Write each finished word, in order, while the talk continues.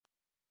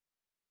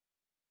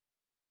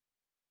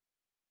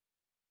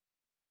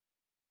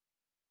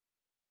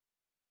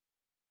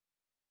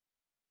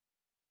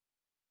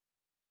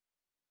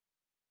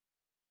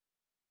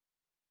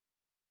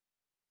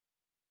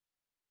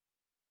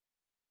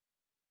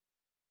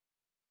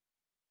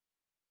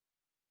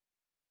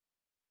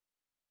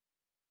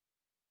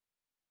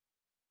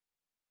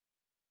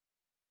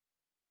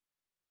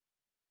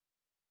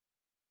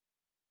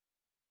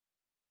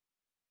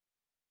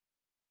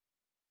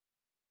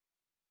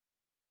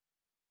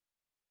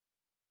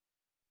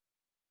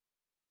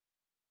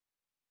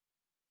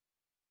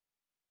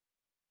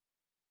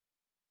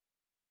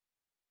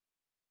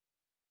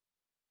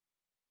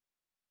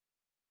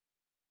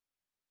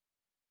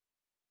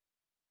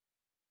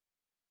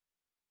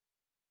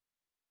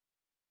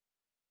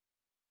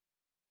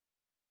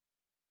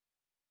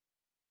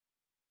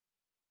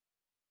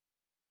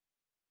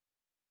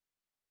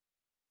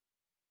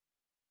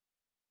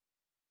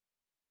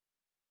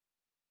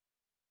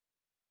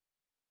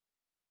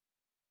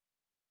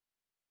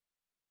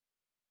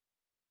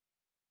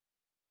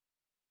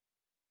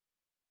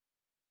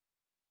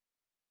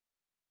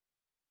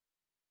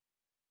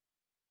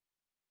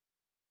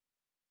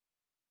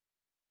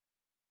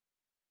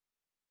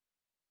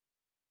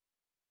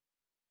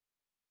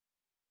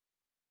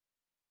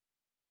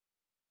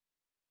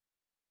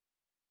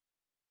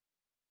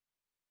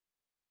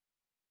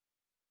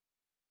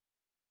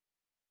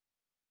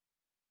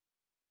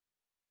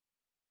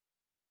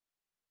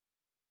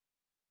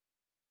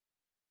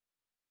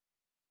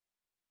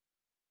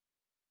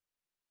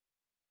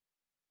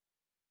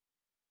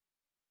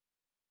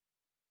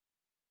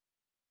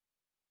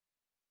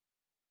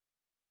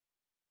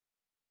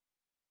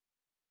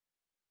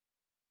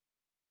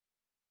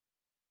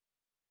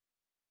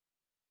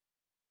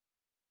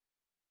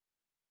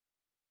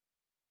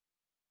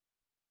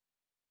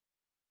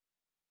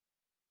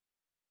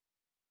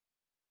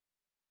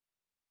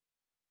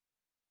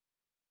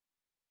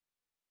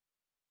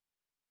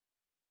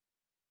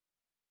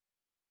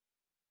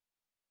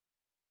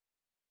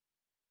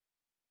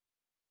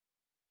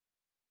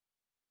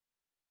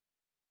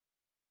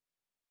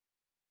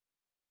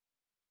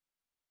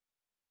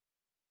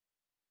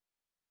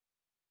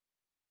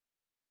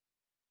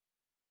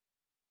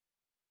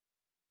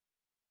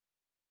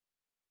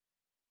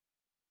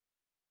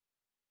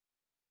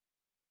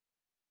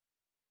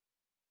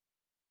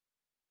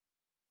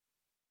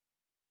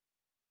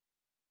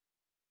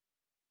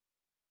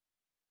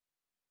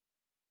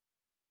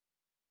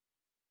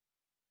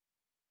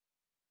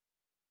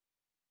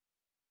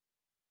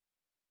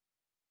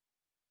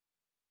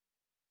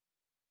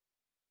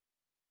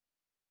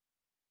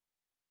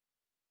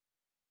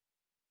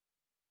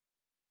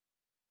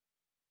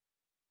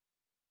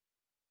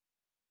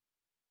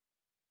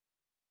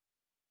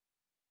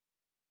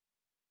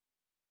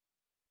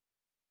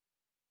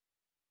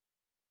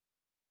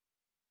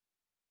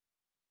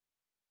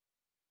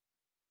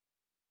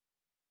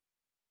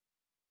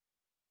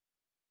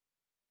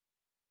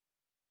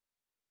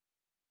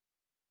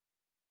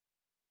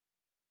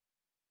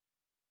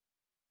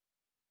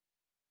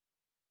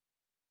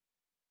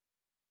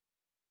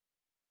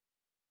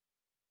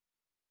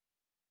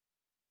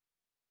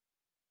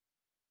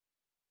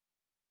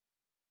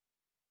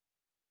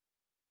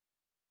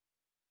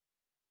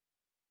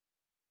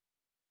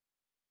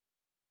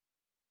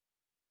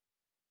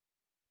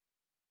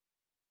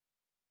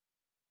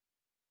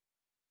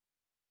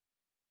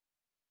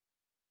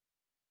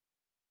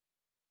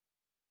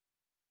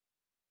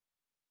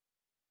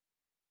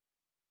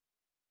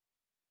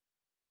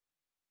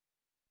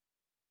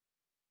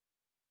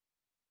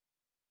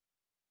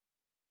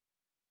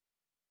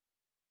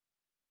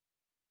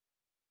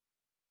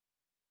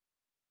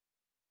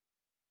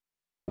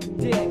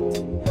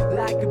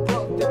Like a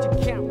book that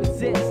you can't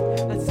resist.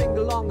 I sing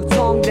along a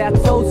song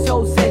that's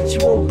so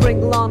sensual.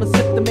 Bring along a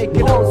sip to make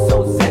it all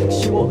so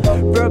sexual.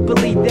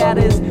 Verbally that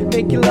is,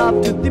 making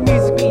love to the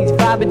music means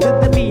vibing to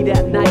the beat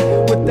at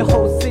night with the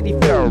whole city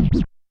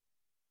filled.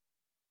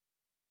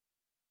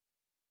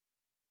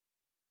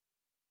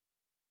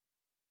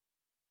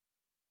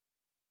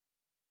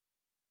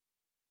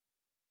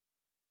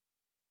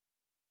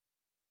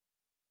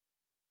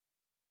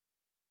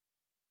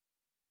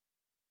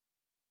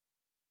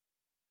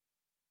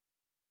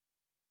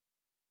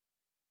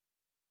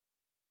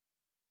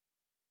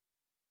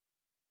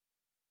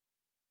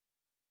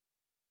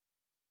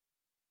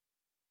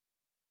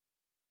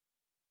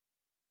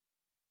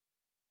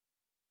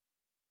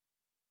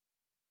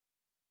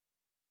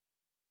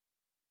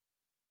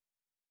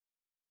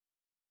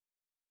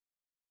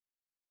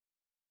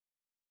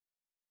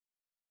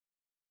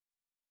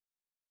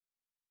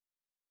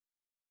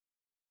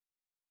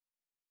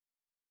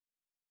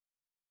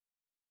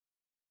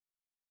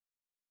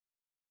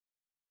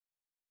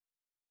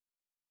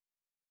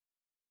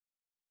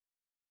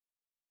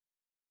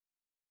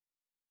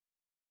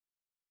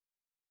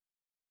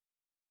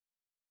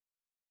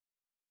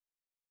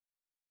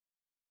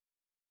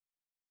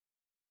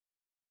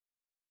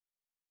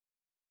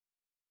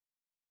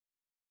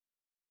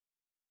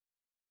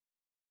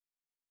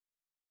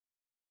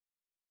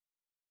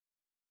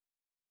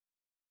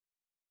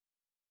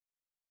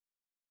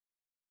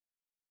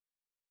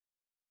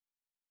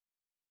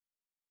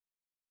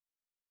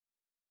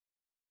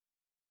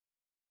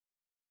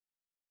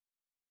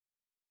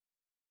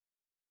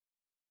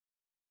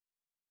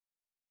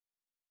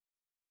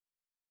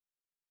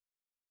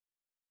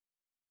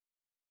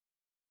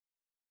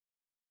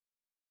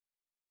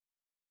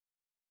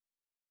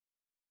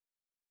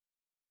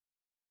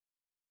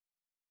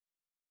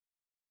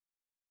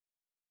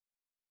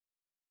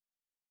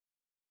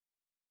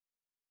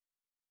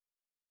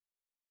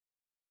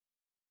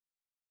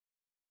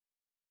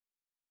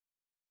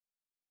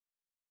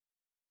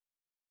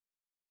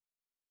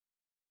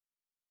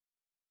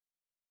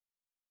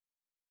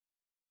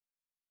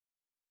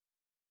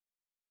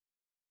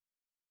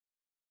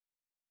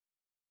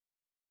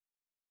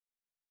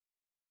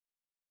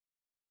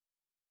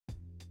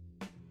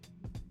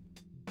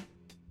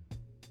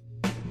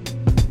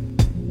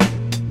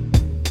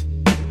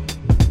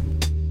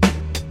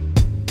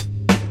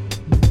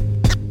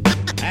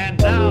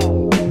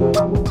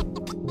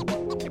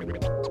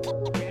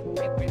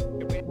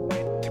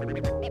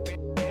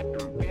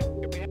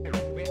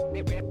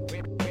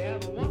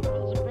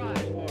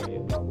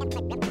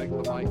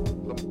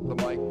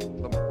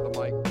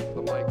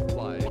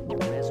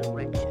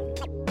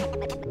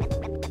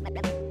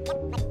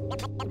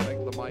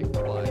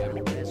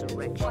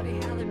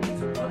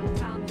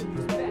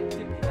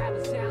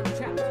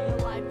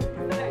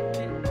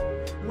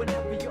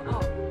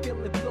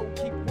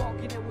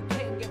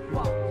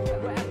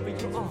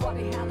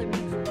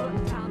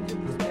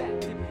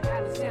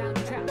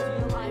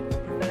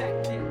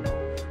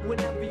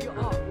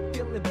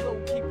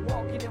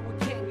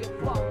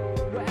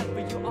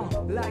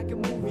 Like a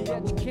movie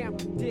that you can't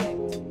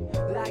predict,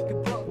 like a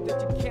book that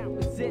you can't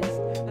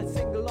resist. I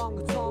sing along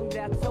a song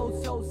that's so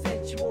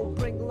sensual.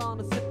 Bring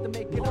along a sip to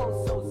make it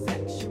all so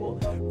sexual.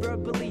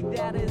 Verbally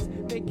that is,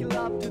 making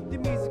love to the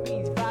music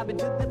means vibing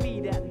to the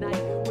beat at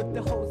night with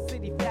the whole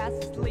city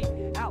fast asleep.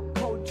 Out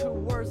cold, true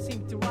words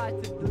seem to rise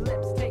to the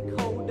lips. Take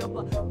hold of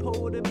a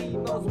poet of me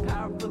most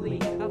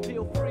powerfully. I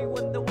feel free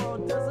when the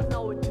world doesn't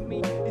know it to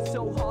me. It's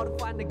so hard to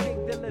find a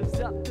gig that lives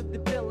up to the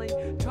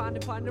billing. Trying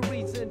to find a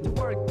reason to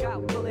work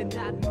out, willing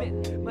I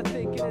admit my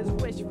thinking is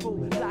wishful,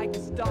 like a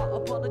star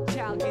upon a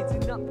child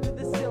gazing up to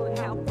the ceiling.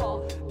 How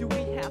far do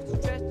we have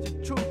to stretch the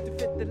truth to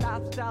fit the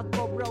lifestyle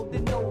for road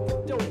and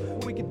overdue?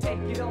 We can take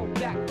it all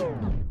back.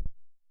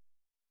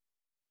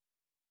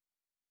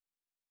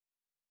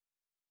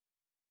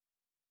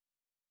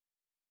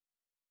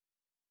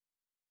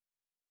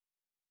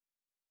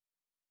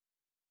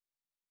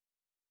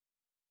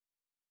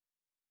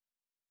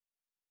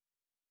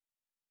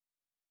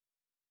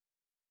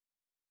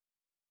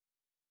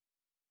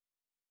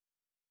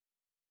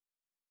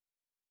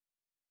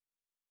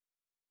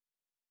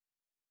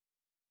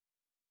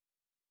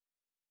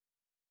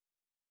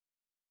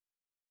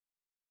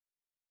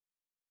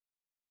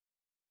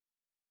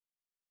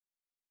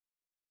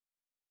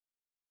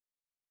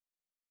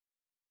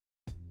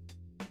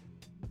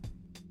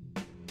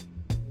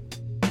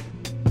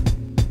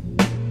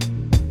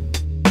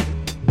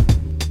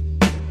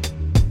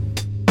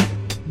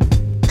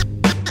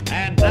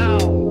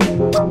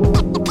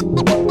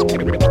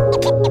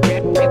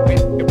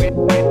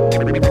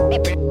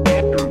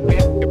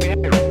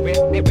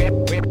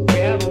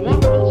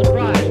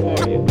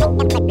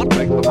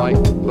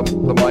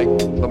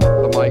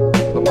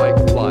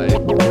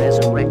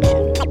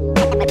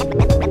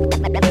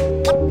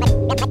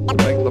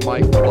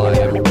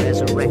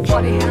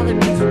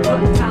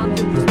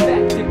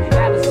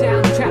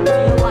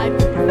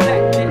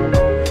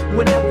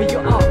 Whenever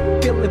you're up,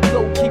 feeling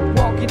low, keep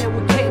walking and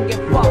we can't get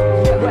far.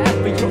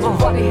 Wherever you are,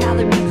 funny how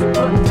the music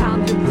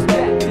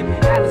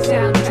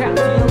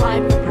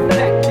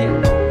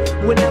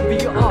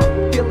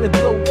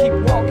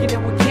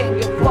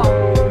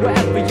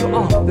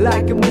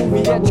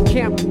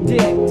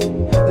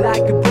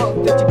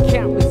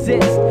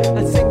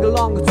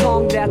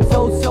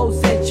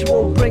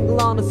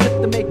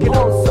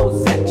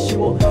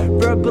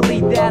verbally,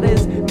 that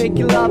is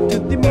making love to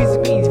the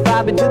music means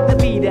vibing to the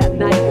beat at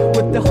night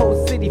with the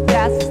whole city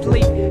fast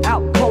asleep.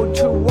 Out cold,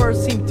 true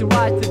words seem to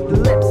rise to the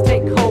lips,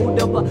 take hold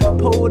of a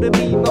poet of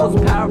me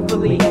most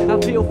powerfully. I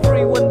feel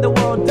free when the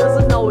world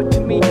doesn't know it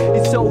to me.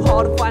 It's so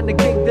hard to find a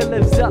gig that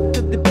lives up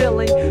to the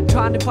billing,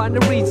 trying to find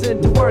a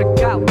reason to work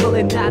out,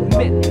 willing I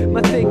admit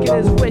my thinking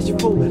is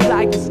wishful,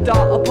 like a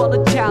star upon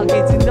a child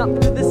gazing up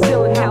to the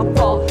ceiling. How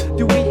far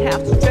do we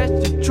have to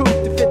stretch the truth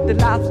to fit the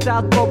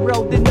lifestyle for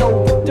road and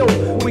overdue?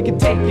 We can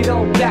take it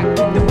all back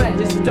to the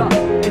register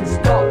and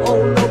start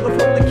all over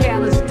from the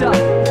canister.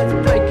 Let's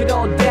break it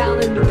all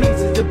down into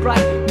pieces of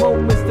bright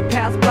moments that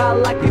pass by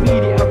like a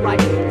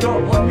meteorite.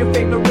 Throw on your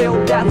favorite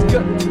reel, that's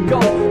good to go.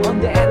 On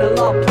the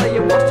analog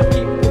player, watch the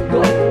people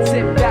go.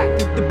 Sit back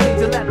with the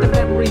breeze and let the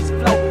memories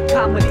flow.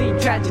 Comedy,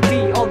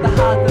 tragedy, all the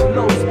highs and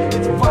lows.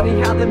 It's funny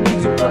how the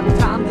music put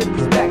times in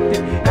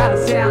perspective. Add a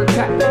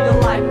soundtrack to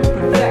your life and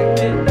perfect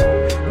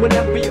it.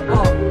 Whenever you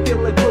are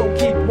feeling blue,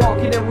 keep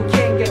walking and we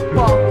can't get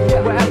far.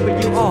 Wherever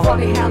you are,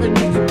 funny how the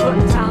music put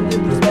times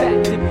in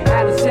perspective.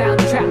 Add a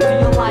soundtrack to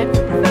your life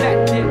and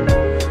perfect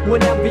it.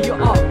 Whenever you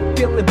are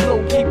feeling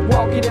blue, keep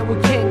walking and we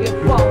can't get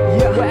far.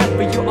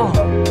 Wherever you are.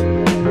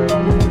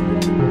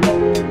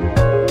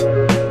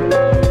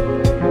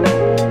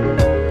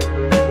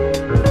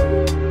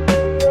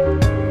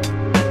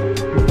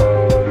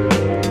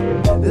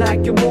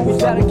 Like a move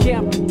that I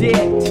can't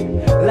predict,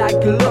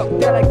 like a look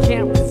that I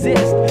can't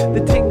resist.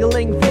 The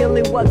tingling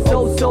feeling was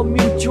so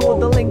mutual.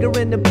 The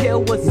lingering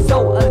appeal was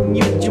so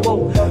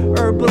unusual.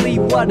 Herbally,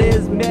 what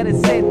is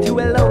medicine to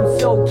a lone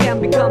soul can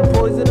become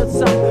poisonous.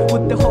 Some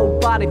with the whole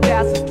body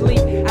fast asleep.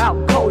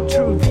 Out cold,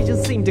 true vision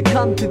seem to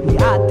come to the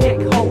eye.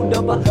 Take hold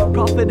of a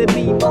prophet of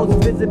me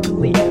most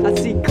visibly. I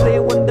see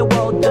clear when the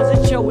world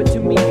doesn't show it to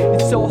me.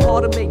 It's so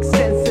hard to make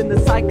sense in the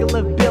cycle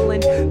of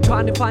billing,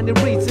 trying to find a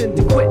reason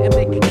to quit and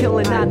make a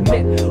killing. I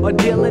admit, our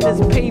dealing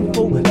is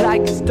painful,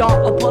 like a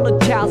star upon a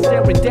child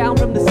staring down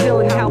from the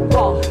ceiling. How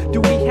far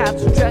do we have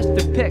to stretch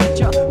the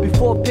picture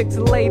before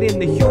pixelating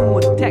the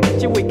human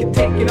texture? We can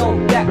take it all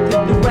back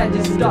to the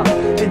register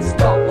and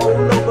start all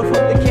over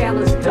from the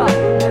canister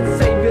and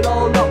save it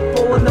all up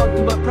for an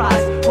ultimate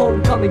prize.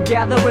 Homecoming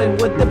gathering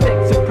with the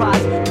big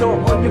surprise. Throw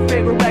on your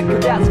favorite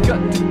record, that's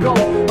good to go.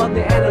 On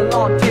the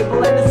analog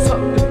table and it's up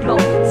to blow.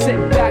 Sit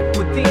back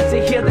with these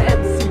and hear the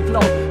MC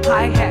flow.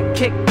 Hi-hat,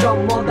 kick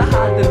drum on the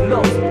highs and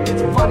lows.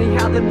 It's funny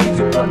how the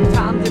music put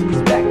times in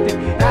perspective.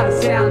 Add a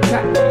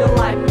soundtrack to your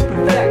life and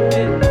perfect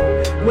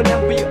it.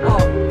 Whenever you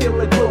are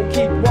feeling blue,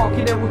 keep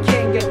walking and we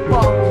can't get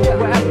far.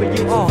 Wherever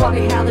you are. It's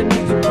funny how the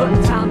music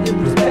put times in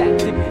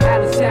perspective.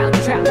 Add a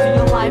soundtrack to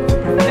your life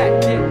and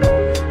perfect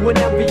it.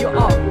 Whenever you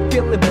are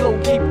feeling blue,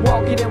 keep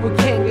walking and we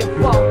can't get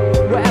far.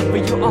 Wherever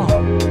you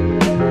are.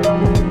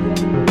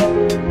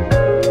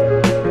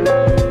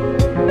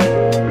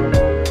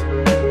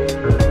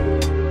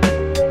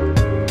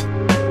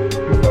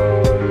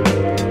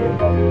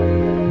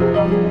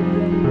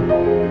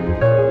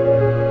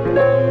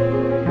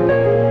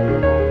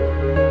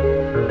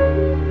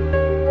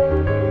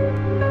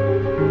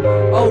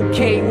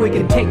 Okay, we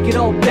can take it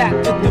all back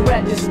to the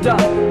register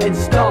and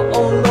start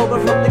all over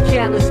from the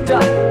canister.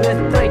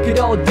 Let's break it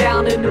all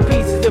down into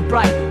pieces of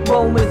bright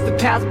moments that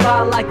pass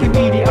by like a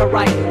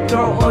meteorite.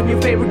 Throw on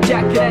your favorite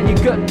jacket and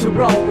you're good to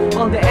roll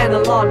on the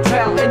analog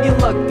trail and you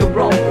look the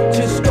roll.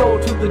 Just stroll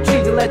through the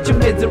trees and let your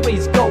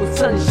miseries go.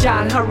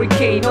 Sunshine,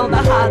 hurricane on the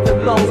highs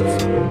and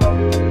lows.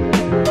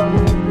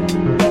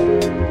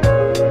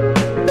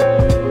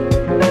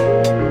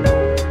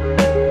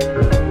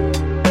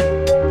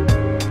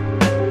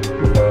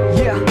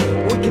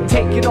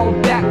 Take it all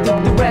back to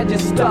the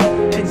register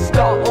and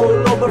start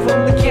all over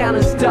from the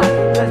canister.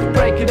 Let's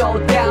break it all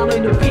down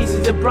into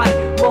pieces of bright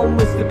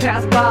moments that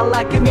pass by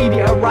like a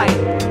meteorite.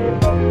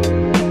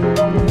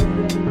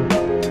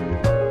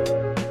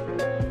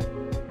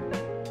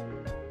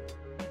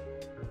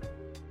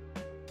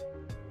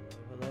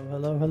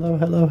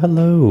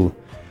 Hello.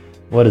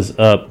 What is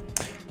up?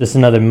 Just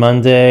another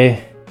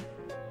Monday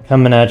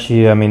coming at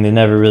you. I mean, they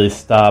never really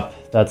stop.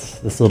 That's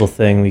this little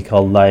thing we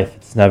call life.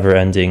 It's never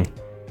ending.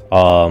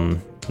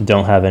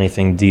 Don't have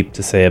anything deep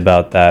to say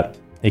about that.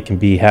 It can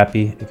be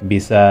happy, it can be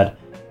sad.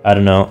 I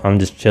don't know. I'm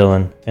just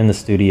chilling in the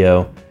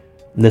studio,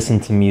 listen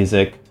to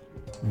music.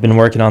 Been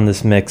working on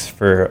this mix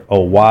for a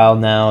while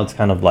now. It's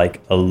kind of like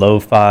a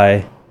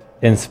lo-fi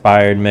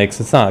inspired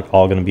mix. It's not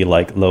all going to be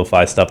like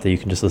lo-fi stuff that you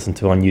can just listen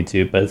to on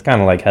YouTube, but it's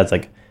kind of like has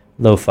like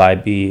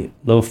lo-fi-ish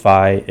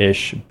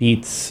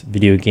beats,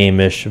 video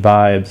game-ish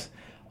vibes.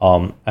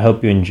 I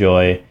hope you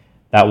enjoy.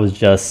 That was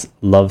just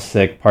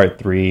Lovesick Part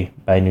 3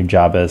 by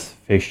Nujabes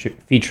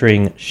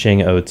featuring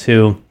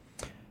Shing02.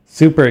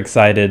 Super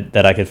excited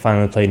that I could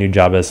finally play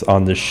Nujabes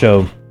on this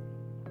show.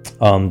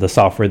 The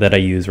software that I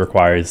use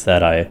requires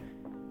that I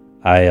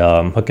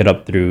hook it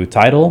up through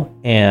Tidal,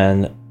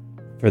 and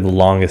for the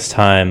longest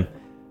time,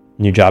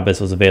 Nujabes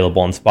was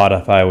available on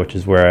Spotify, which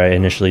is where I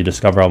initially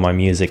discover all my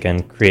music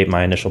and create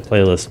my initial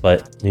playlist,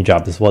 but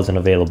Nujabes wasn't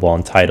available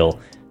on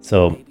Tidal.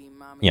 So,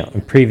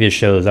 in previous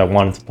shows, I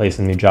wanted to play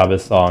some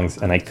Nujabes songs,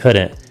 and I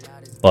couldn't,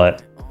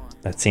 but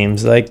that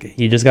seems like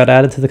he just got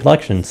added to the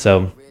collection.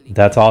 So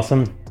that's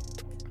awesome.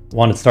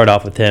 Wanted to start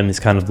off with him. He's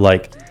kind of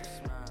like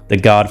the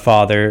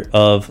godfather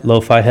of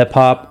lo-fi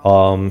hip-hop.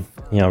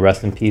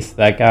 Rest in peace to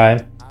that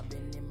guy.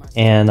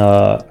 And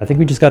I think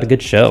we just got a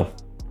good show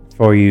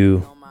for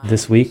you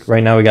this week.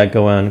 Right now we got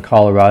going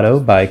Colorado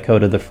by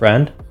Coda the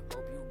Friend.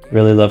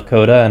 Really love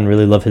Coda and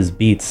really love his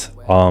beats.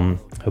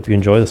 Hope you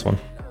enjoy this one.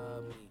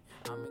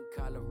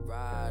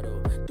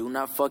 Do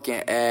not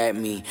fucking add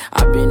me.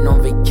 I've been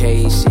on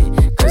vacation,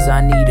 cause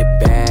I need it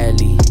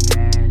badly.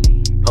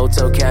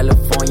 Hotel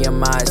California,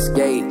 my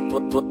escape.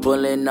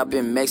 Pulling up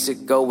in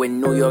Mexico with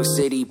New York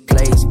City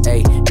plates.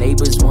 Ayy,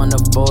 neighbors want a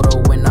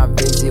photo when I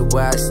visit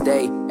where I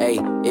stay. Ayy,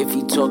 if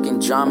you talking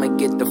drama,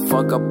 get the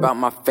fuck up out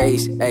my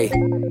face. Ayy,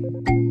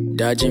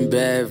 dodging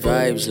bad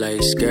vibes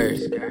like skirt.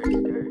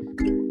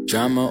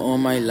 Drama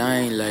on my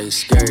line like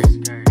skirt.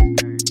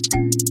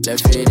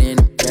 Left it in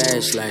the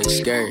cash like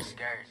skirt.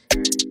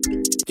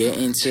 Get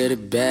into the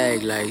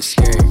bag like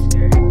skirt.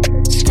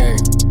 Skirt,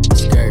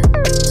 skirt,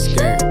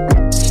 skirt,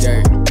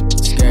 skirt,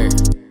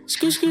 skirt,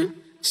 skirt,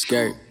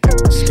 skirt,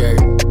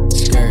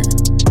 skirt,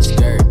 skirt,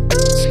 skirt,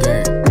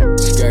 skirt,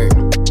 skirt,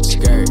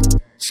 skirt,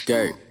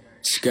 skirt,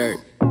 skirt.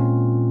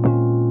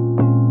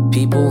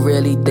 People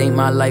really think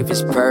my life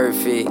is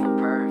perfect.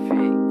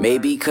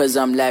 Maybe cause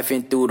I'm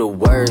laughing through the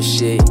worst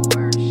shit.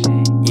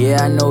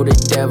 Yeah, I know the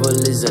devil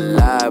is a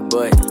lie,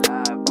 but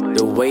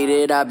the way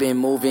that I've been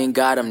moving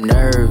got him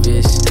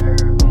nervous.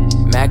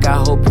 Mac, I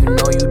hope you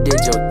know you did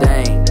your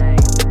thing.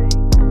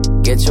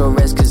 Get your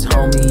rest cause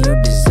homie, you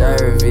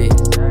deserve it.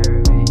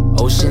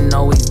 Ocean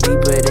always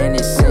deeper than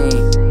it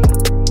seems.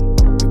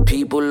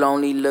 People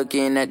only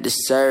looking at the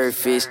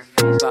surface.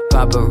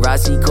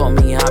 Paparazzi caught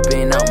me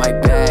hopping out my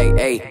bag.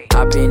 Ayy,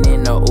 hopping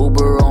in the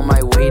Uber on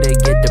my way to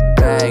get the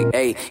bag.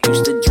 Ayy,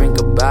 used to drink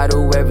a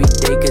bottle every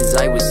day cause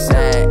I was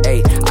sad.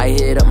 Ayy, I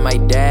hit up my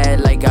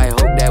dad like I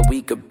hope that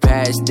we could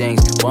pass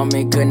things.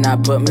 Woman could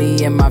not put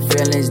me in my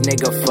feelings,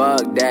 nigga,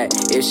 fuck that.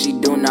 If she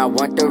do not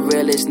want the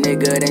realest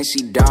nigga, then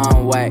she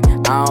done whack.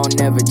 I don't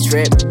never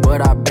trip,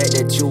 but I bet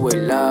that you would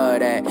love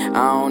that. I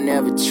don't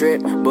never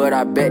trip, but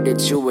I bet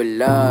that you would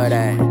love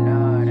that.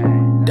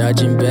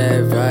 Dodging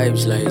bad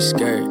vibes like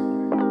skirt.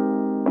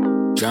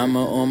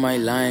 Drama on my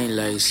line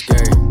like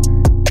skirt.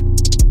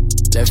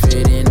 Left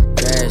it in the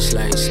cash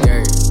like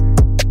skirt.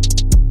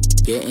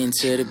 Get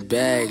into the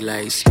bag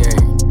like skirt.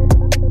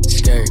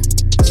 Skirt,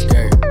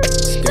 skirt,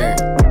 skirt,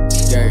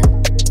 skirt,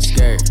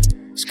 skirt,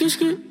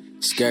 skirt,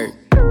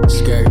 skirt,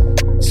 skirt,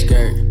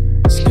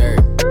 skirt, skirt,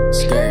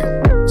 skirt,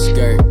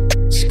 skirt,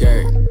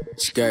 skirt,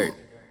 skirt,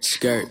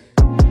 skirt.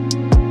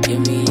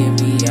 Gimme,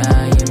 gimme,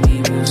 ah,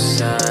 gimme,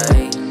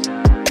 woosai.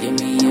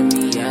 Gimme,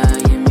 gimme, ah,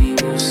 gimme,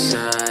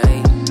 woosai.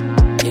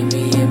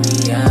 Gimme, gimme,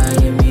 ah,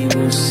 gimme,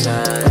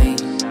 woosai.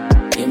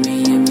 Gimme,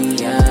 gimme,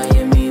 ah,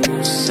 gimme,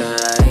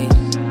 woosai.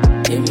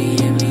 Gimme,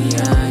 gimme,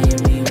 ah,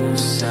 gimme,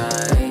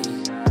 woosai.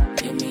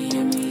 Gimme,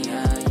 gimme,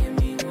 ah,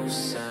 gimme,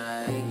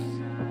 woosai.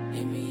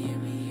 Gimme,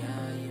 gimme,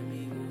 ah,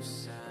 gimme,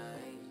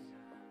 woosai.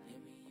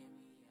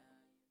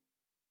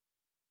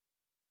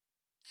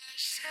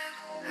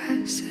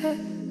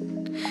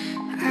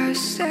 I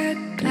said,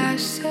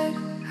 blessed, I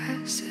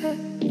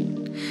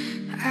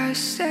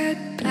said,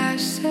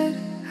 blessed,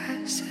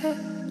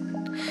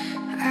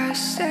 I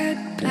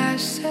said,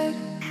 blessed, I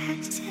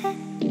said.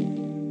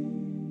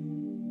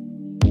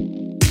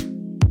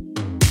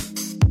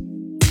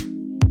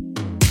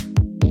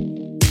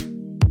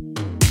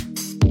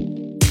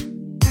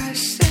 I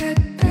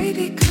said,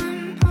 baby,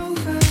 come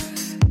over.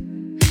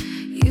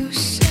 You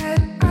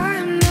said,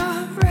 I'm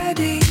not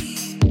ready.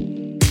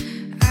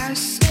 I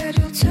said,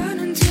 you'll turn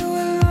into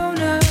a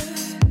loner.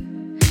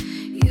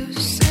 You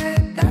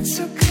said, that's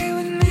okay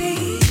with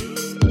me.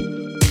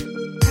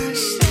 I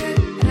said,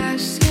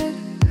 blessed,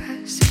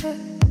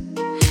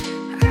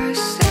 I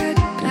said,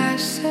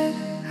 blessed, I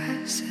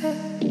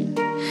said.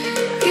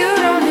 You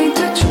don't need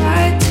to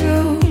try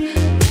to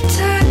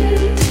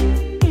pretend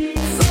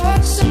for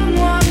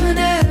someone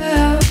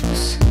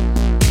else.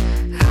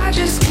 I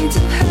just need to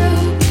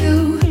help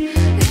you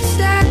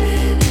instead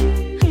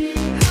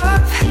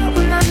of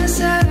helping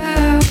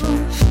myself.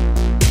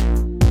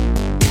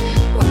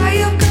 Why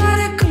you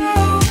gotta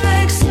go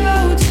like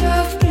so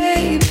tough,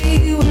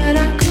 baby, when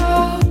I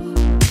call?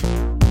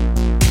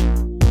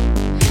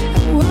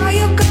 And why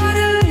you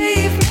gotta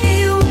leave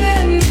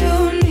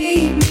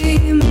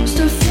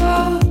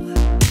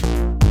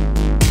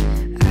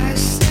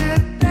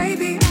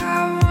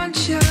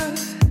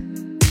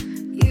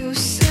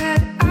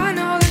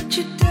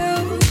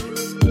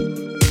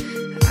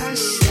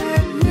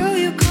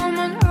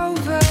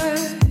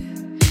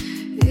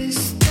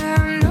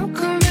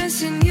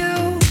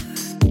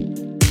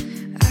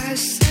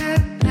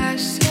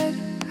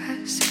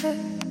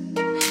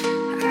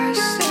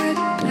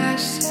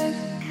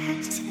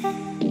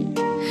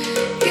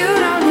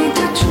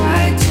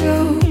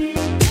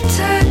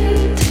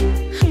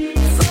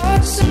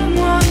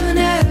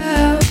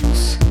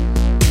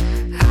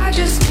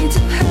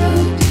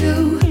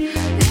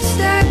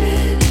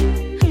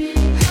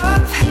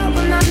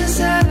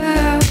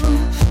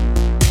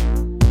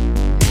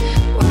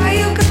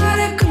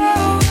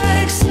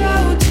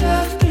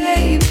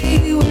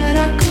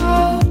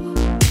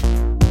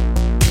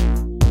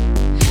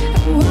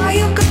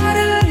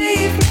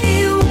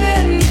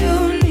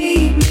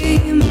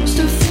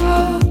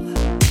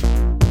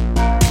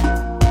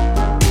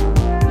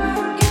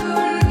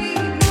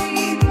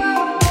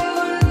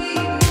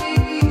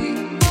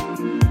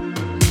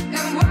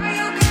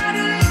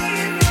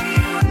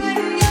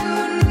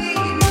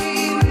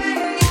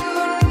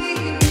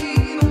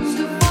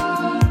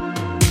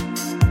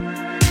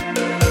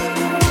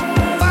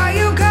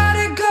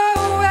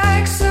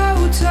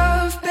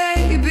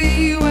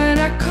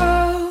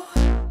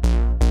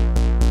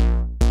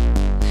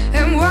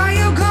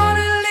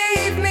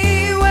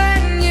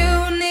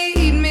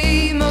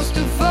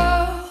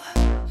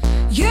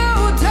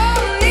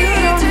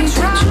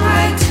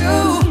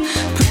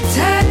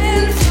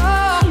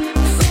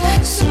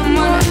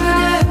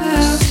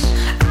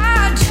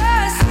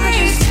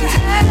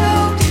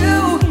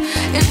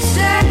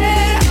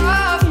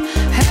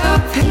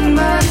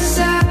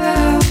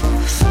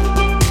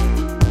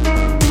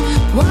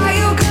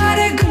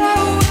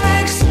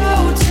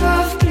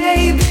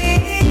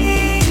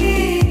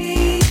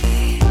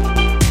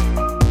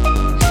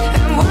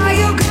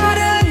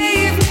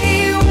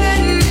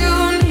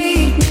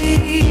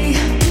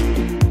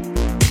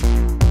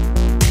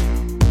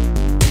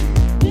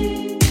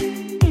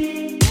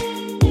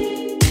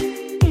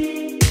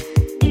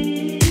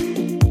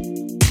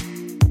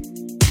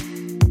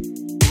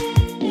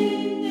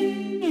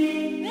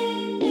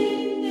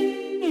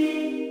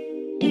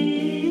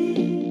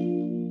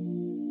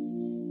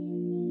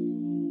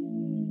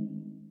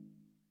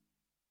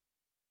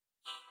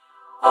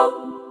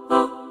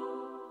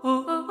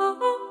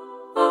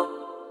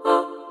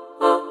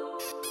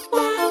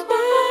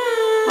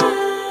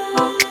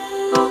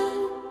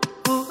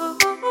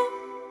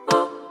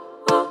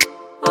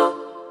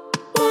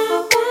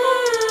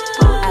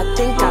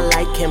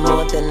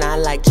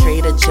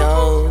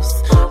Joe's.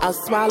 I'll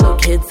swallow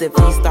kids if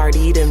he start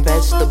eating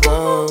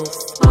vegetables.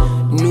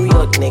 New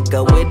York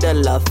nigga with a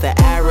love for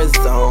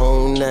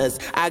Arizonas.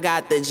 I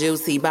got the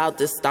juice, he bout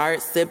to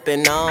start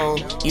sipping on.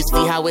 You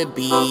see how it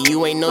be,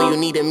 you ain't know you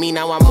needed me,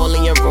 now I'm all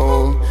in your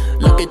room.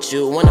 Look at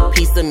you, want a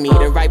piece of me,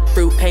 the ripe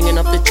fruit hanging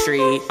off the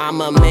tree.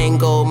 I'm a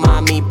mango,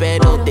 mami,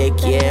 pero te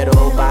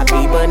quiero,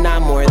 papi, but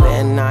not more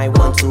than I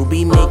want to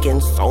be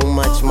making so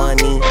much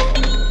money.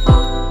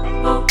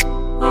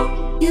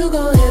 You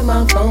gon' hit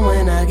my phone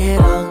when I get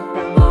home.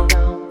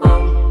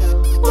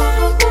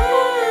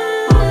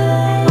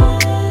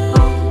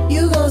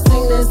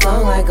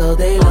 Song like all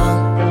day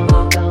long.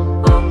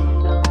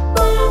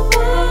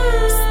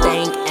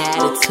 Stank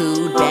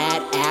attitude,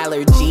 bad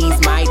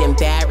allergies might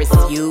embarrass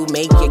you.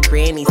 Make your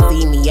granny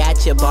see me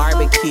at your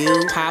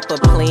barbecue. Papa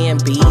plan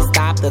B,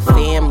 stop the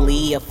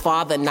family. A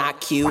father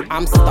not cute.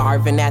 I'm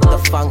starving at the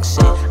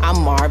function.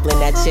 I'm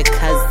marbling at your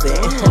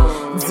cousin.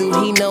 Do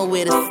he know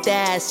where the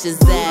stash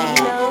is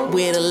at?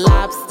 Where the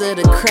lobster,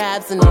 the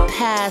crabs, and the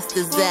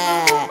pasta's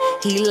at?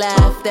 He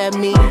laughed at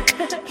me.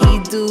 He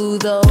do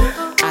though.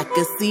 I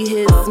could see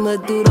his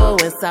Maduro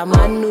inside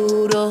my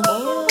noodle.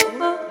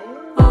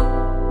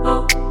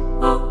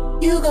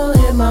 You gon'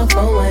 hit my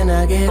phone when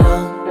I get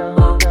home.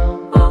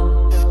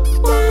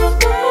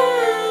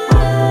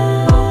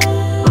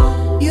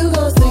 You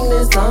gon' sing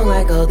this song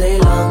like all day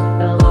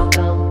long.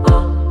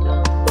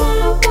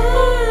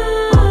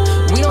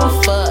 We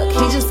don't fuck,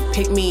 he just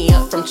picked me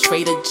up from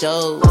Trader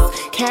Joe's.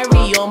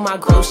 Carry all my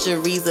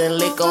groceries and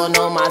lick on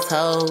all my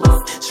toes.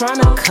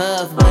 Tryna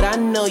cuff, but I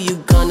know you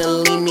gonna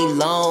leave me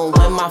alone.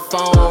 When my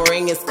phone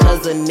ring, it's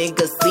cause a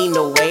nigga seen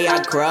the way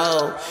I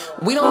grow.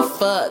 We don't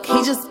fuck,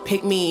 he just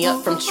picked me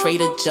up from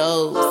Trader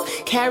Joe's.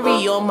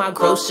 Carry all my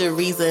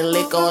groceries and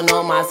lick on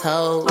all my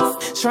toes.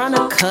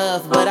 Tryna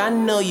cuff, but I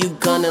know you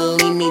gonna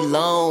leave me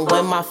alone.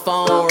 When my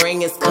phone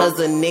ring, it's cause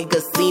a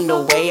nigga seen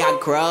the way I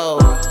grow.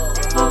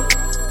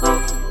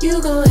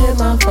 You gon' hit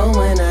my phone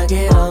when I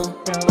get home.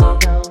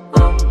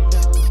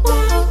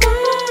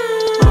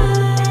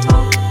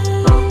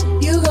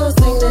 You gon'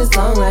 sing this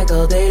song like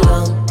all day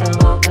long.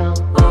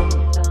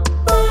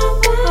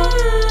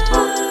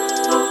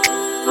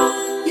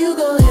 You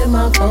gon' hit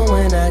my phone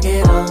when I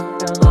get home.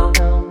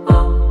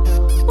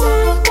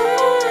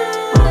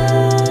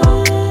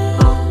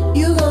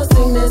 You gon'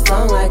 sing this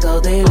song like all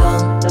day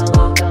long.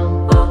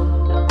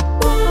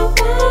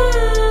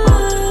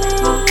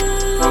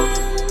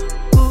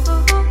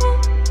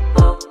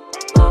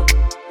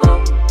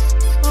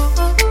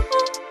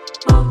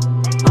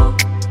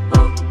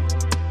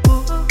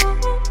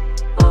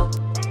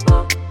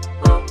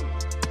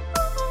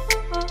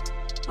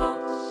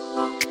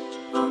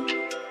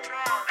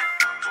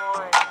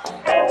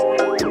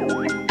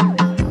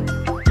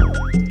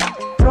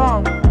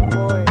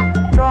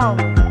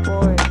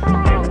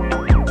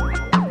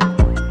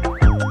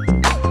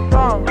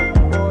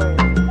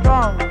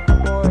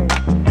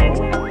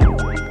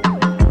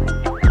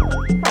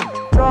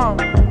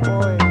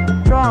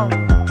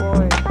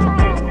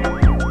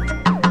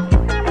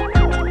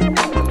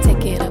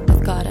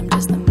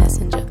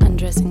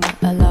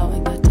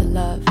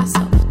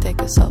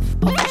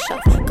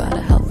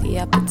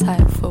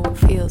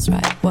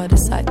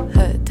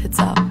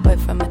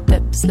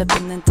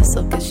 Slipping into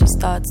silk as she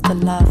starts to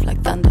laugh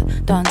like thunder.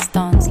 Dance,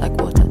 dance like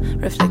water,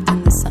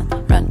 reflecting the sun.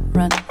 Run,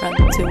 run, run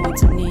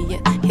towards me,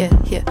 yeah,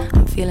 here.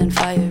 I'm feeling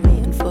fiery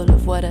and full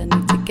of what I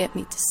need to get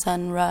me to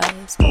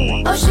sunrise.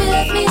 Oh, she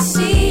left me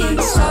seeing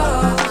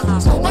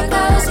stars, like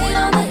I was hit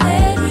on the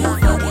head real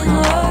fucking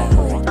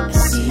hard. I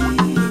see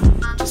you,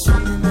 just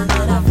remember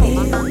that I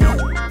feel you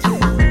too.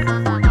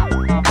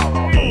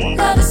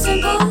 Love is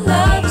simple,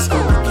 love is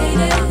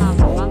complicated,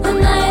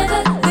 and I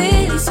ever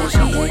really said she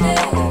hated it.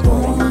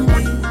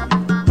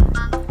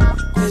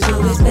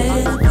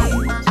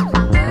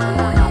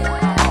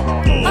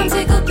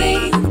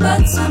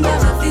 But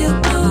sometimes I feel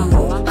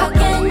blue. How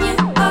can you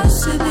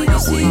possibly be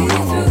see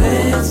through?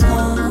 It's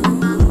wrong.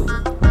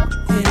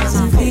 It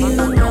doesn't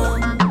feel wrong.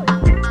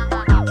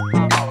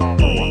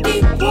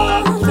 Deep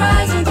walls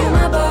rising through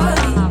my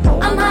body.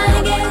 I'm high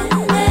again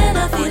and I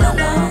feel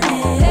alone.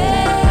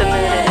 The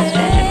mood is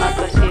changing, my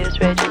pussy is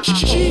raging.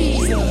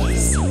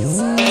 Jesus.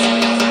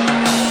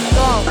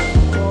 Strong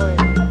boy.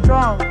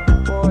 Strong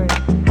boy.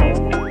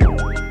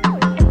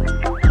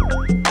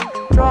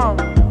 Strong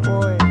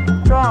boy.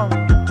 Strong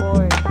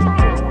boy.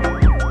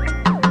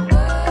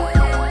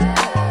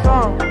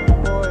 Strong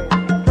boy.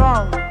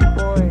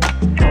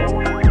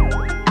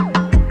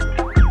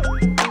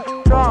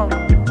 Strong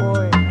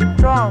boy.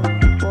 Strong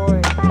boy.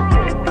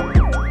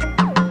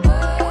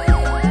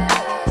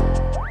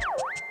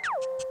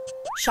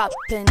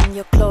 Sharpen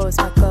your claws,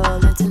 my girl,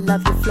 and to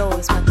love your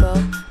flaws, my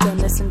girl. Don't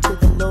listen to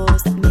the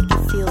laws that make you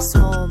feel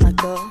small, my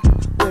girl.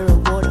 We're a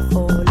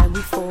waterfall and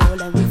we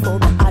fall,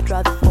 but I'd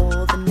rather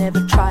fall than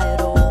never try at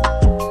all.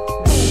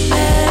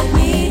 Let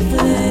me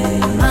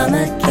play. I'm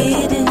a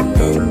kid in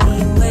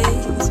many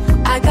ways.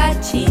 I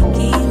got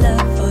cheeky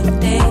love for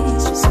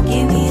days. Just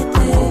give me a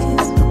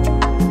taste.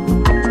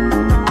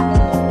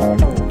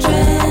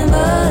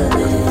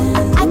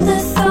 Trembling at the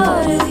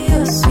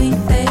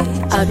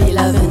be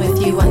loving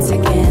with you once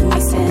again.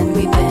 We sin,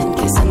 we've been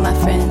kissing my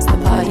friends. The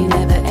party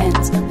never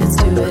ends. Let's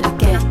do it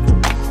again.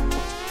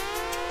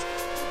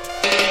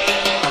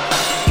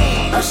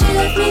 Oh, she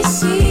left me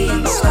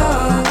seeing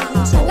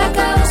stars, like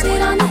I was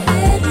hit on the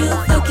head real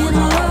fucking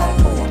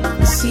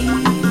hard. See,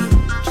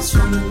 just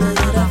remember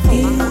that I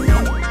feel you.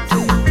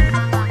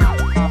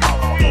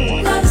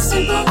 Love is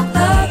simple,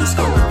 love is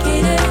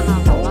complicated,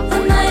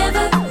 and I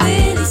ever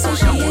really say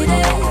she hit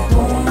it.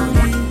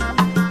 Warning,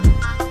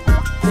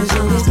 there's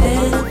always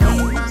better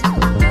views.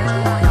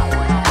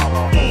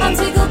 I'm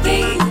tickled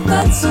pink,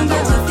 but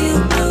sometimes I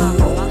feel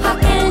blue. How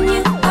can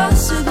you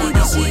possibly be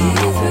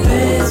see-through?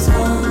 Red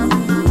one.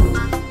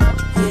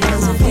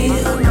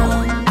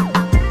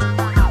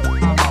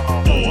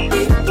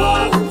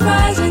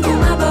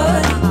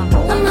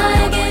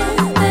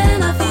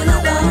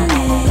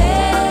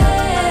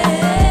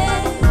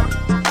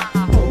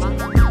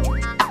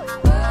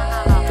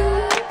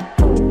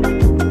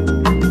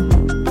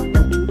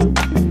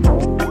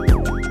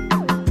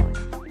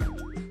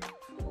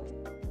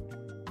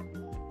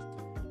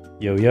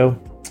 Yo,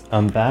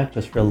 I'm back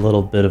just for a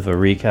little bit of a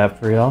recap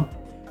for y'all.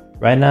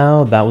 Right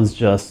now, that was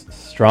just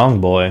Strong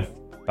Boy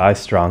by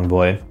Strong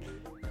Boy.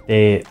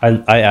 I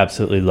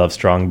absolutely love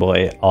Strong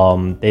Boy.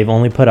 They've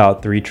only put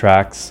out 3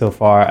 tracks so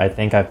far. I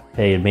think I've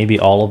played maybe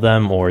all of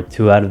them or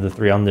 2 out of the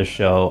 3 on this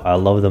show. I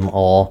love them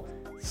all.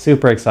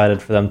 Super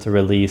excited for them to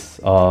release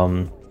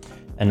an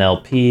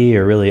LP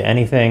or really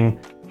anything.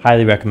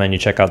 Highly recommend you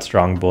check out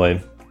Strong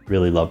Boy.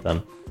 Really love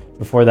them.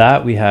 Before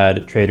that, we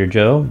had Trader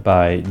Joe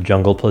by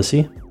Jungle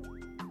Pussy.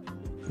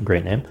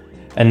 Great name.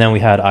 And then we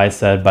had I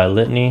Said by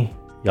Litany.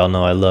 Y'all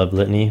know I love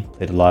Litany.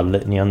 Played a lot of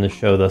Litany on this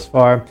show thus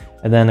far.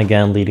 And then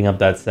again, leading up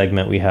that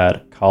segment, we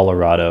had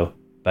Colorado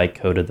by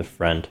Coda the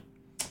Friend.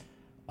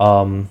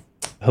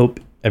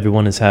 Hope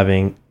everyone is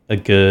having a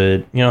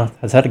good,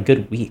 has had a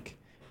good week.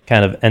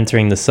 Kind of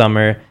entering the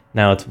summer.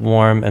 Now it's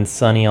warm and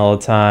sunny all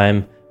the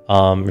time.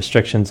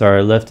 Restrictions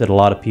are lifted. A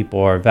lot of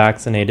people are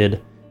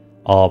vaccinated.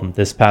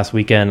 This past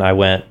weekend, I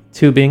went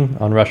tubing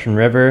on Russian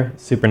River.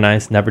 Super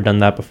nice. Never done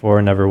that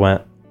before. Never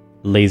went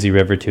lazy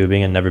river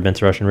tubing and never been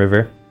to Russian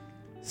River.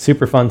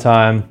 Super fun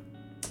time.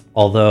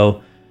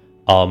 Although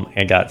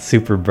I got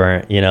super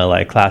burnt,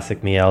 like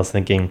classic me. I was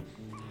thinking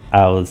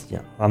I'm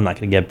not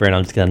gonna get burnt.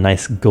 I'm just gonna a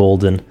nice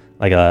golden,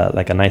 like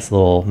a nice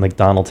little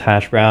McDonald's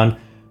hash brown.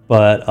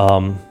 But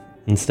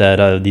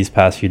instead, these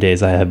past few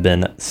days, I have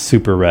been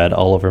super red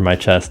all over my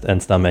chest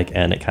and stomach,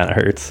 and it kind of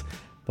hurts.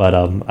 But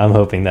I'm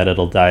hoping that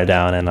it'll die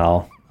down and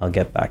I'll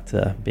get back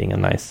to being a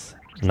nice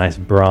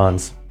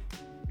bronze.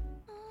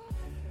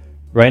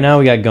 Right now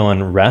we got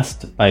going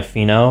Rest by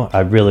Fino. I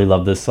really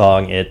love this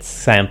song. It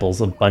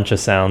samples a bunch of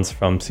sounds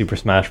from Super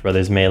Smash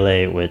Bros.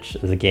 Melee, which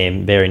is a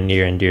game very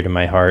near and dear to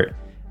my heart.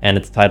 And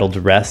it's titled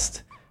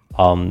Rest,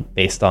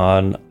 based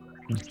on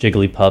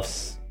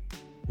Jigglypuff's,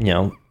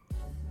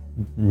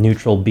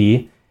 neutral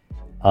B.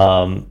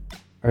 Or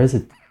is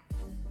it?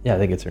 Yeah, I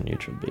think it's her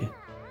neutral B.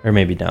 Or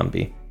maybe down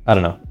B. I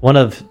don't know. One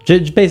of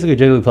basically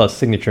Jigglypuff's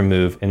signature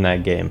move in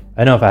that game.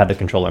 I know if I had the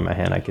controller in my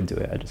hand, I could do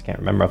it. I just can't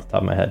remember off the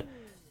top of my head.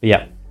 But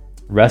yeah,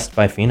 Rest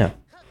by Fino.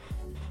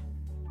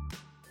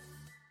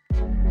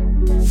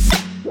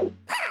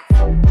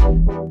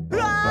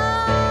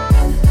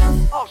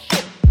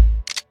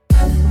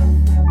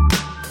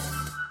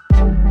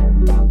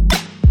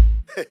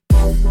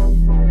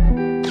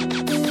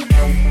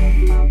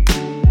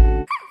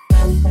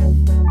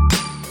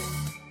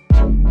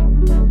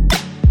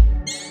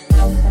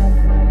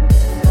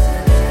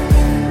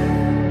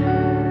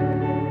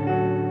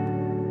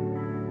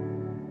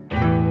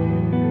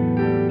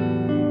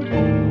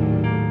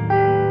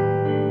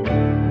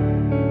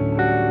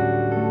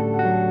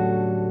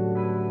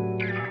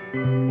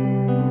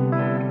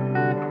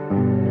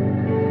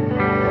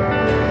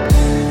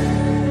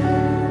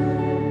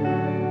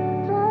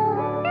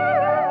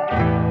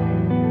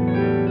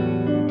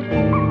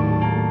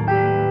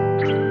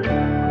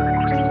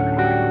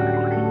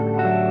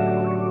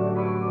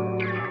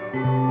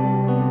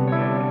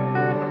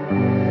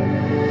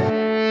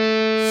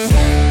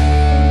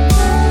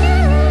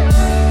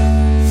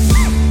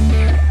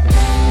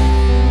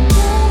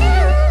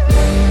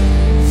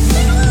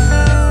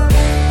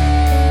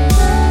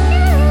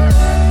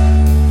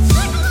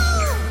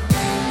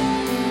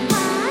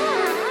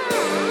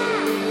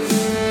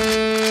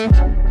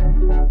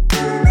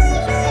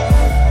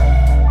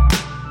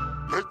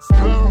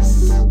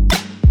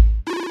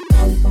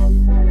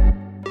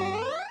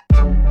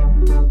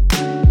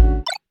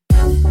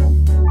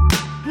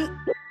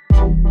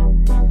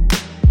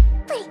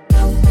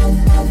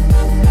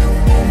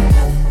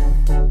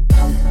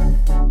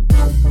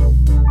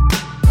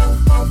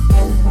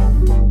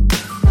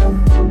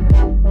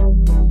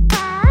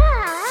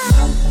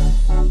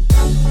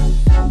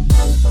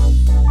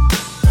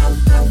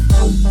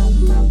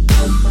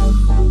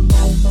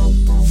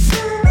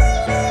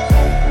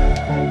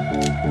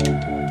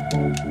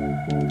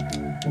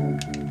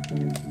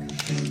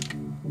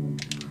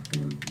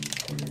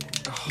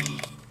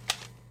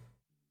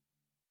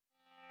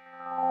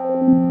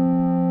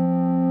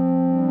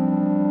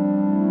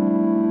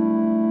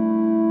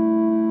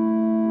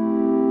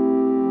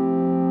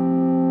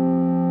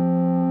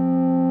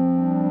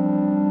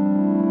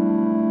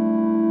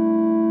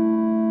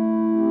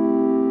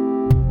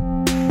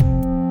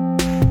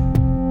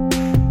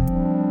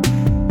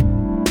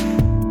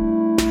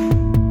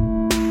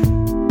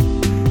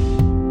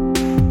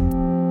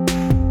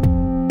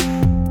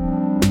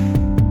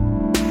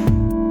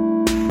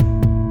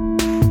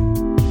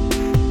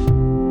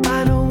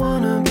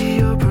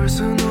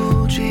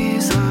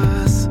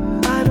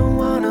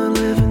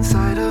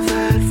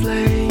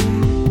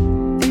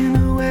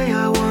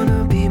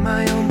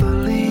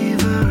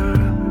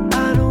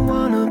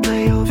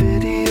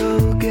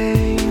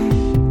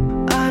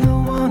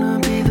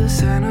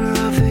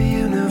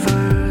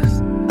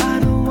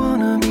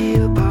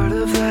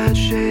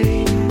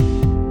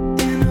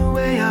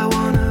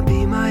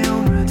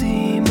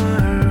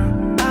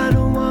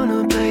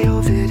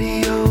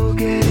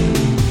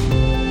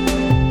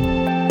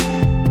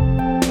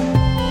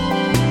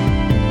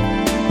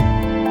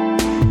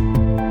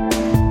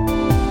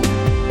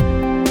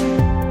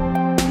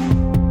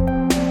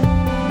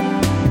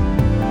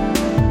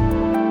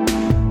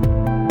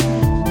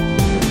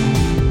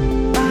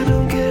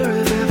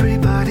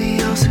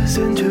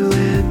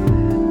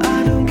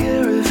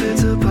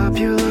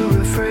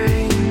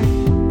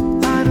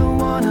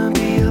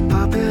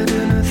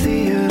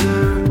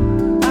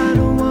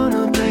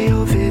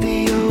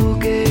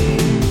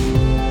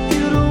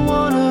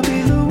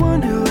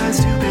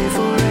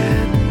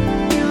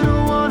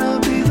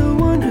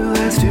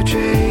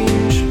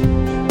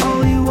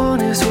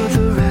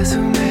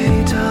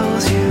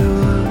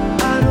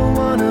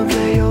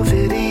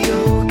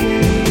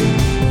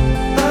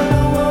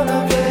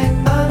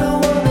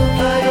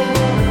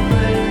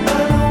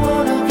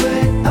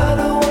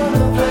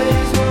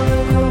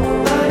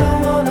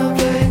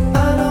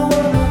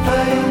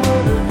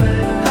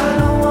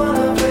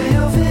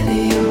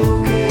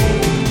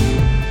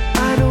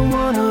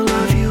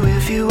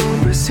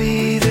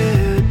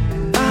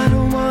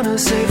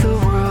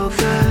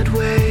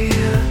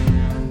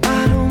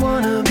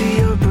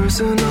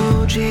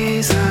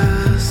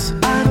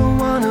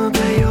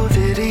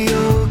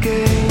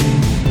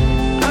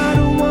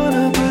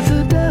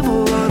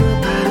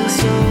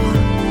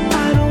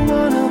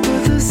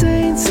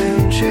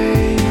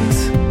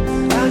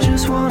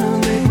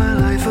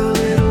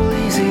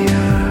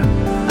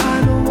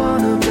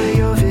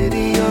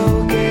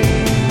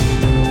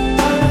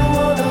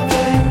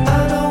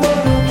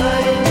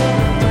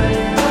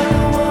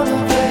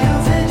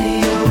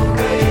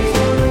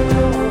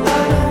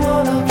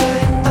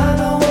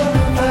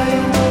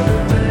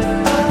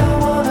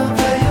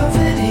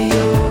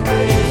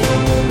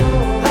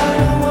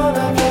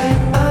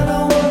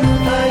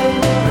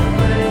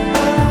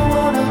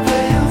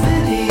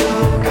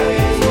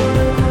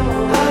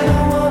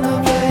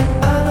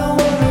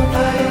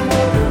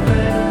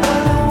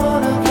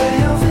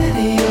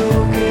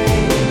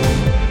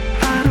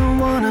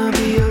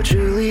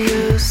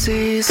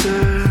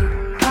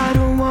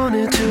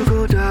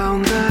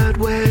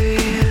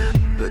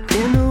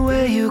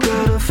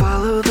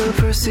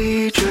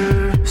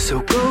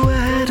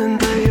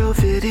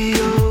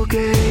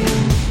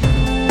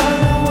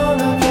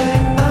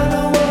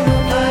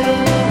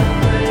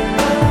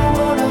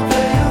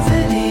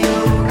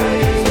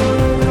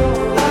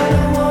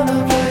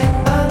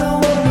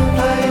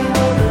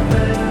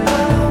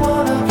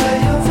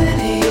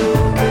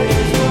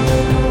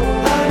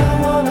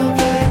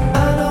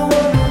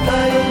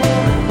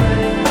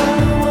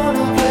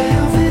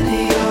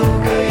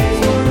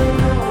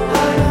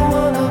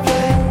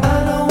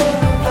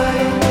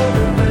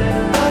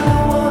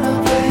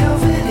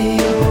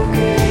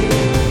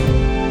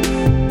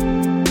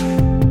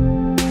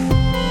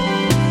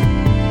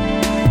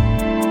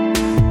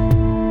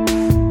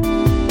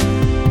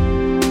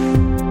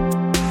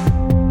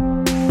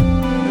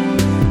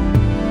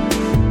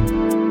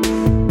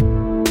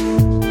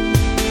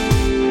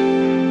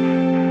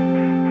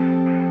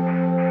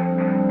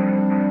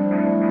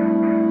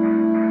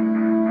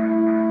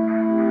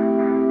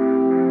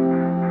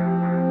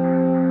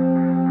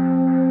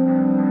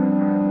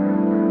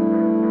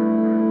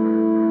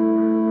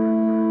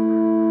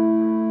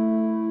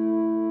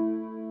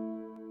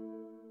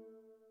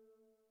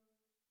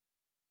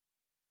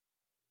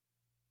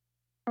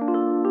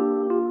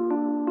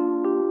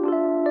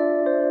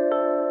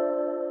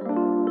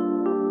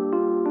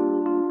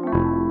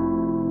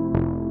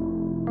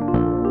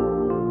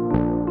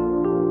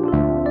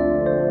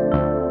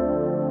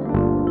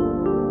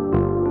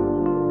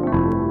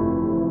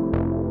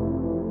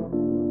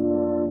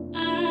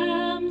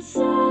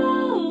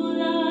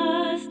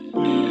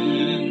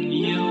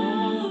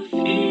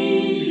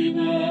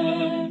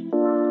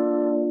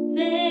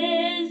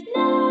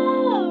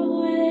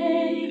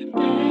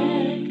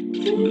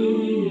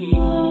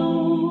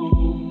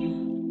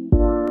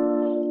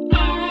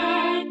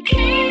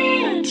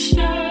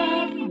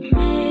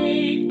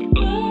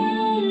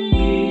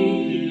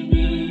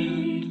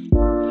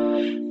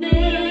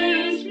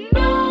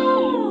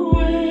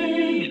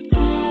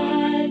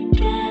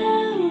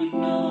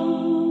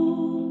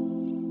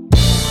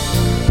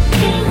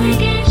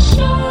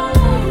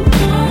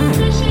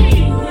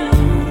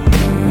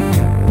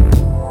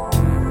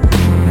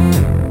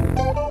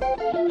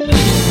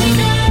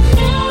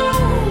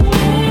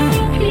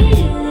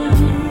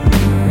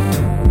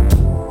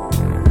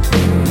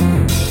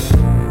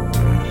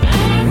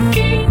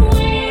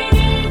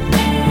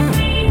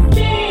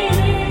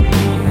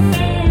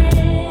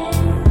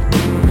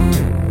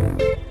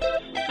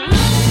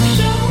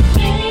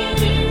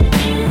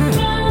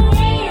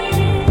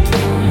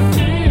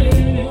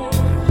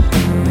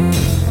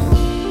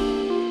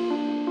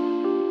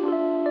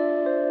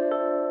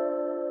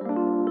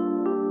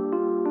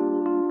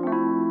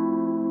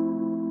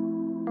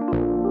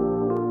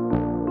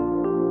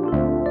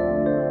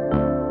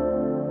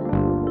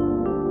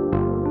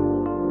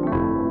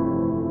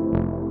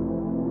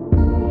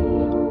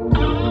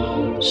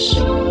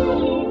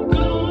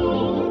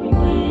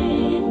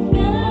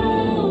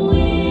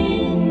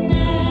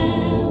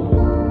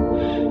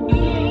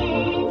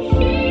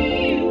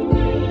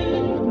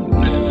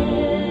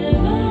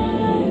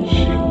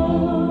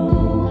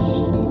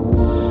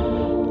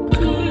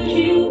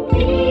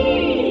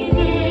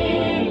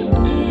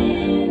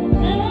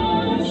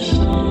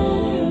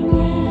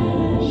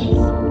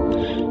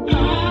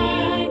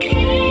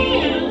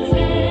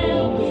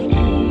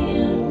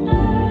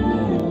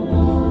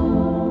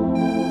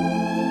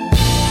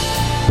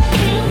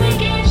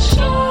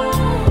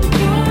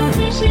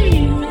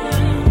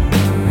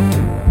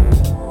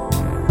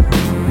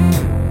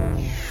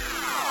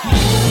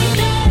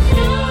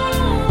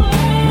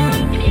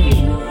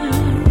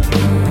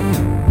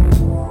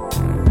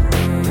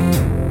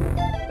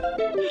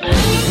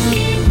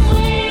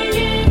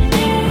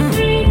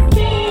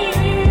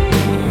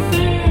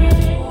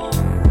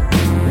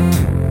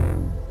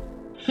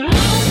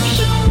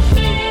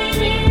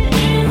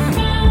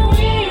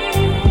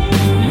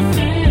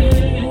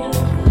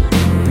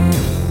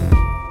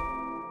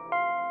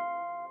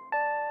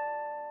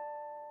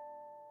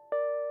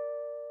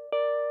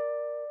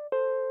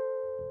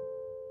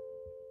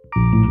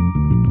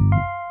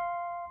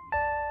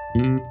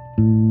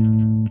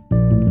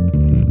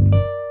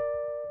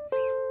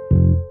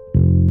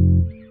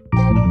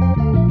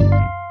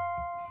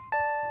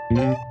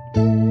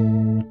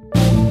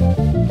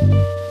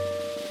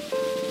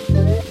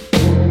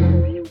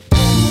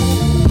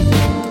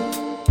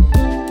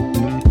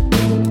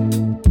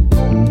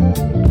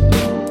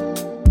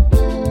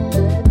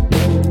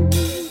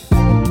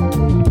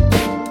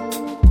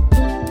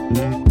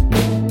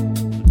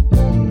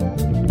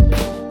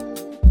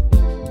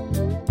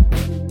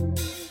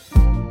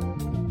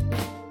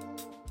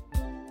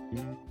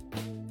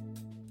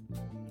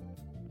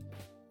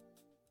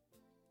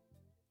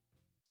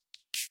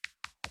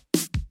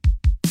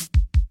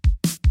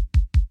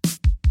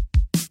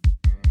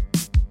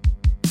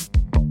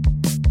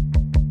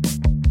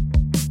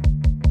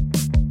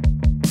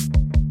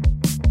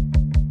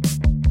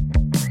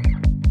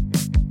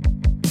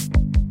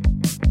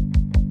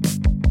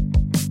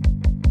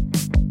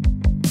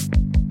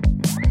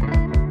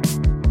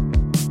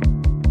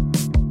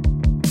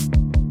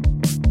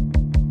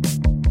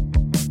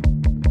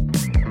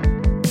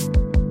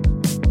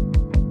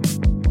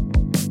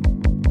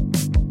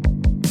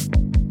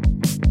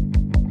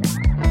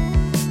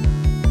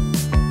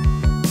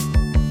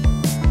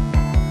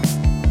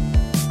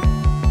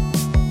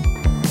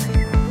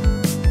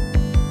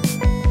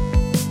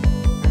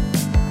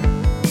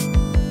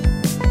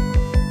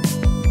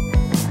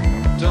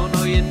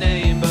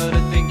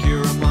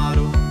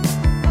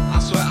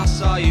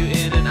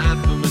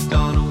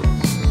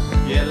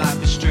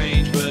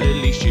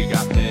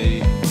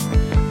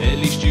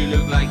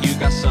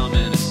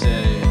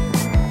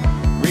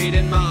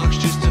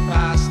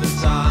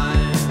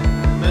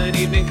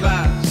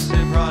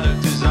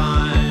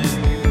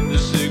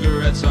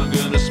 cigarettes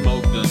are gonna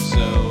smoke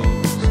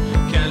themselves.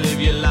 Can't live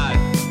your life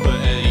for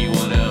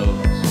anyone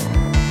else.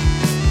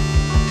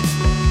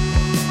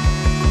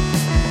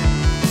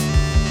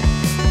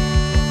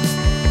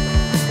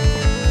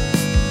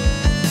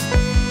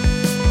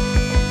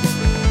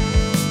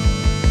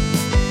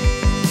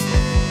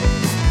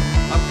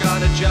 I've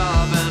got a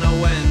job and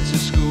I went to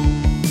school.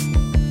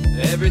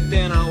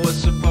 Everything I was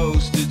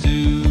supposed to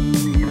do.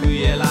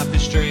 Yeah, life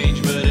is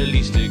strange, but at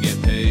least I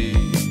get paid.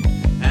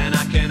 And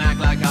I can act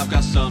like I've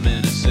got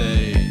something to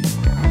say.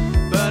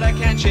 But I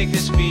can't shake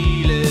this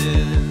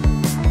feeling.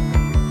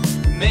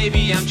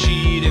 Maybe I'm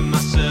cheating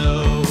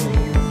myself,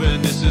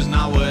 and this is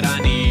not what I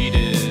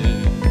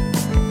needed.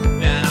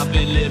 And I've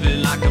been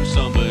living like I'm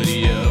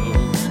somebody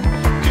else.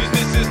 'Cause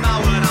this is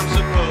not what I'm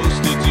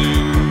supposed to do.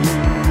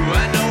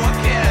 And no one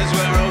cares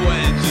where I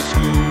went to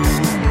school.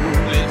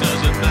 It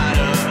doesn't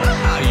matter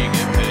how you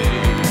get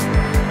paid,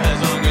 as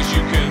long as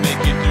you can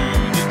make it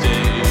through the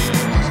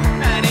days.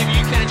 And if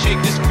you can't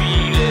shake this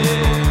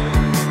feeling,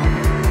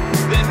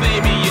 then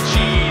maybe you're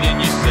cheating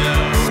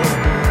yourself.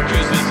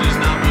 'Cause this is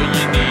not what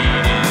you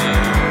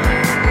needed,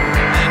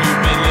 and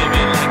you've been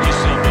living like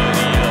you're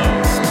somebody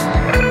else.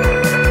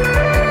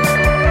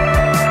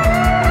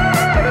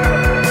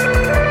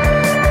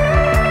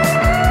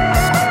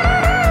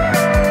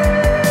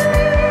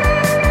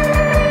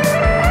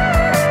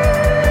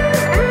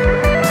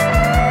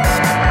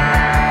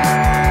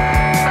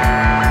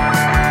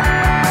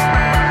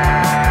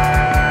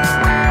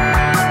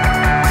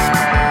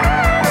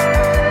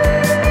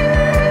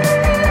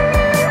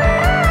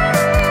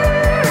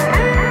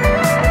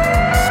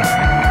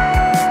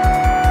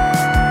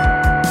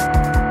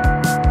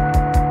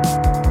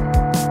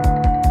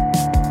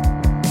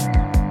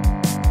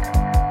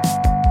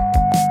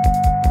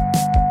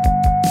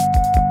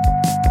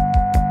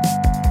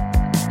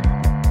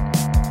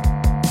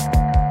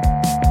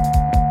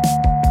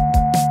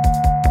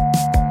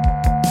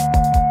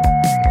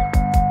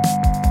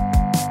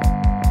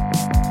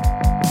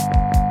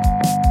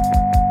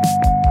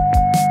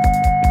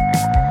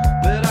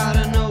 But I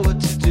don't know what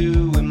to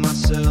do with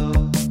myself.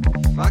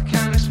 I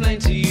can't explain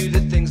to you the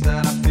things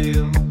that I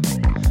feel.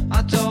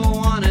 I don't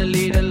wanna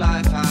lead a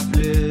life I've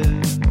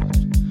lived.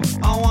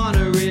 I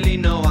wanna really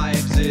know I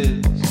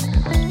exist.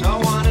 I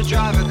wanna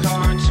drive a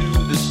car into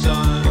the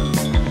sun.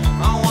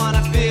 I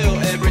wanna feel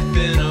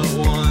everything at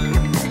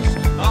once.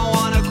 I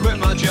wanna quit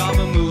my job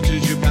and move to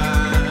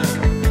Japan.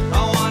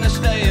 I wanna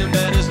stay in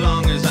bed as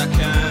long as I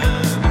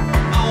can.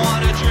 I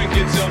wanna drink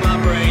until my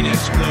brain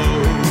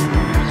explodes.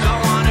 I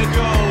wanna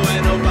go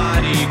where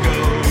nobody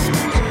goes.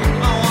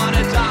 I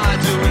wanna die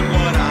doing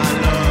what I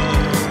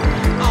love.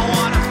 I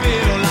wanna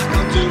feel like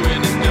I'm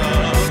doing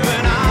enough.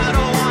 And I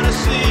don't wanna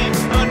see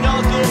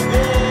another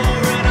war.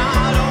 And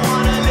I don't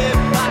wanna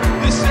live like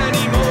this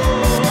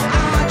anymore.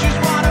 I just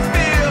wanna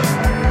feel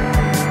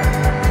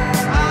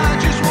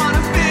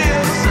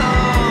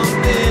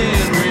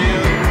something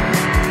real.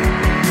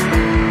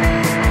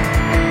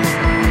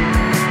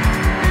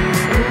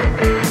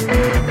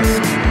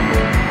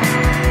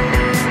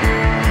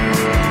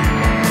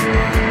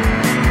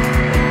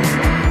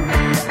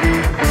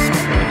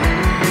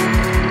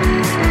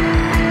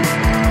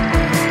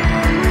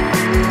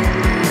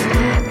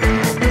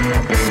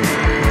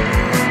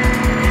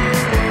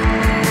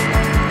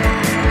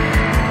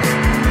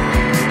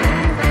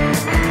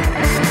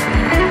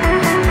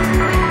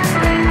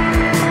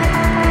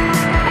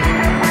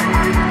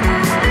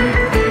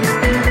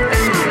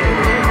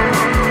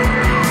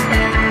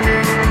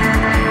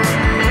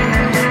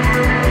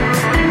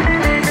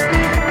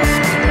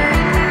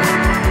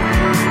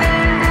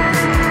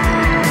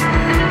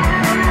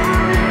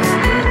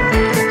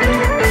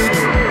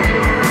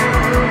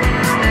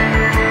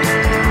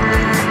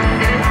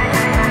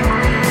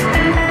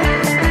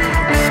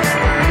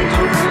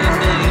 Don't know your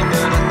name,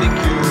 but I think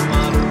you're a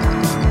model.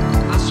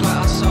 I swear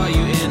I saw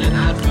you in an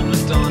ad for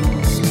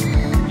McDonald's.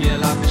 Yeah,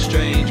 life is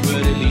strange,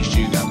 but at least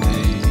you got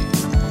paid.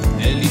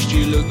 At least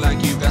you look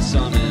like you got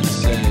something to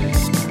say.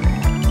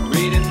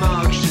 Reading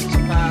marks just to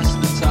pass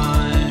the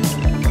time.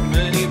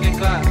 An evening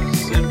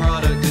class in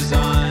product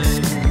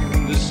design.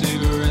 The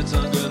cigarettes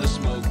are gonna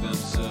smoke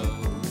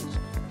themselves.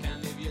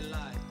 Can't live your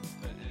life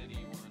for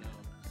anyone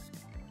else.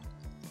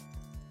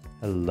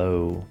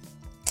 Hello.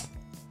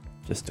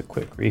 Just a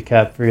quick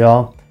recap for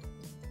y'all.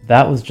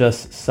 That was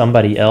just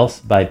Somebody Else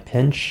by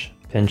Pinch.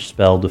 Pinch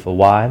spelled with a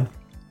Y.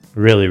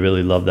 Really,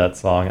 really love that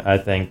song. I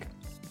think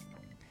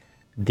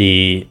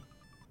the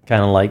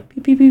kind of like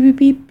beep, beep, beep, beep,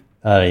 beep.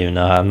 I don't even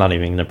know. I'm not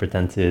even going to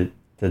pretend to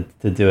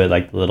do it.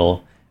 Like the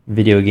little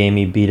video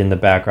gamey beat in the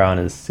background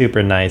is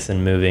super nice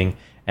and moving.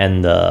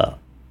 And the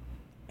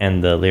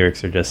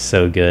lyrics are just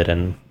so good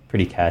and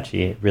pretty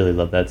catchy. Really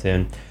love that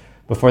tune.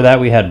 Before that,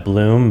 we had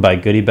Bloom by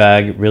Goodie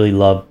Bag. Really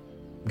love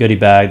Goodie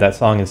Bag. That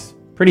song is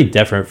pretty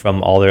different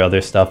from all their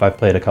other stuff. I've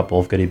played a couple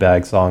of Goodie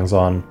Bag songs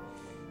on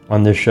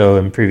this show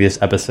in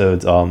previous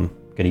episodes.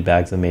 Goodie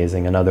Bag's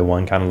amazing. Another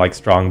one, kind of like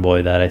Strong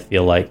Boy, that I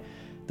feel like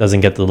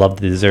doesn't get the love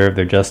they deserve.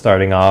 They're just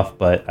starting off,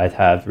 but I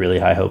have really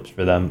high hopes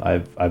for them.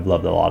 I've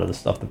loved a lot of the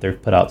stuff that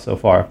they've put out so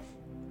far.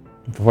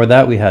 Before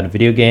that, we had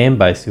Video Game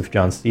by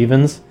Sufjan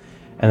Stevens.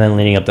 And then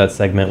leading up that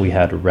segment, we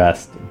had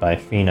Rest by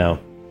Fino.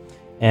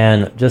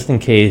 And just in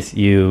case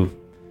you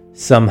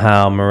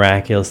somehow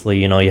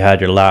miraculously, you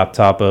had your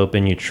laptop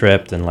open, you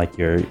tripped, and like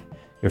your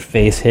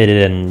face hit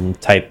it and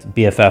typed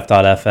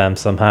BFF.fm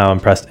somehow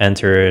and pressed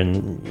enter,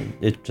 and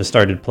it just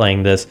started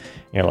playing this.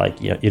 And you're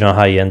like, you know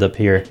how you end up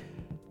here?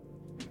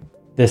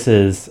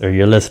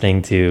 You're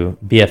listening to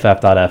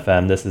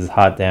BFF.fm. This is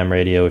Hot Damn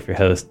Radio with your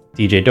host,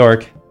 DJ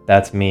Dork.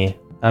 That's me.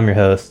 I'm your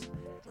host.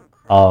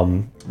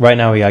 Right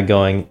now we got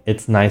going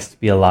It's Nice to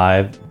Be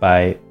Alive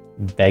by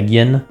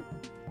Begyn,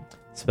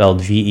 spelled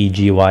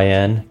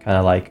Vegyn, kind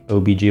of like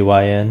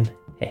OBGYN.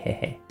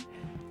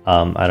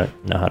 I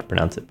don't know how to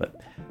pronounce it,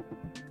 but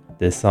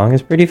this song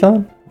is pretty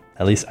fun.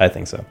 At least I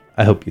think so.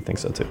 I hope you think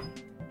so too.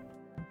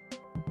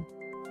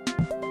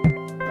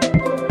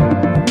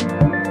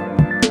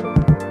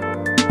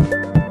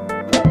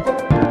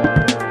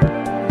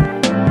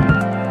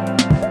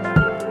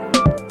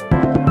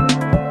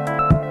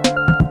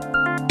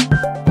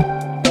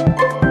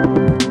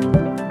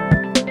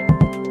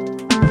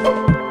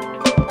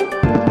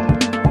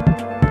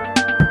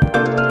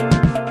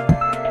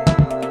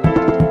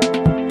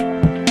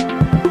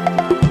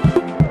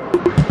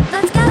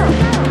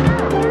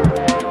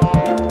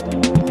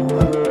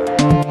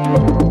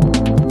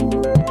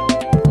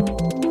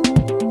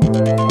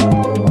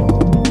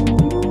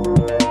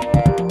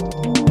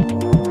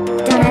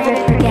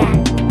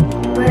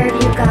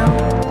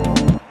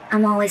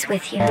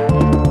 With you.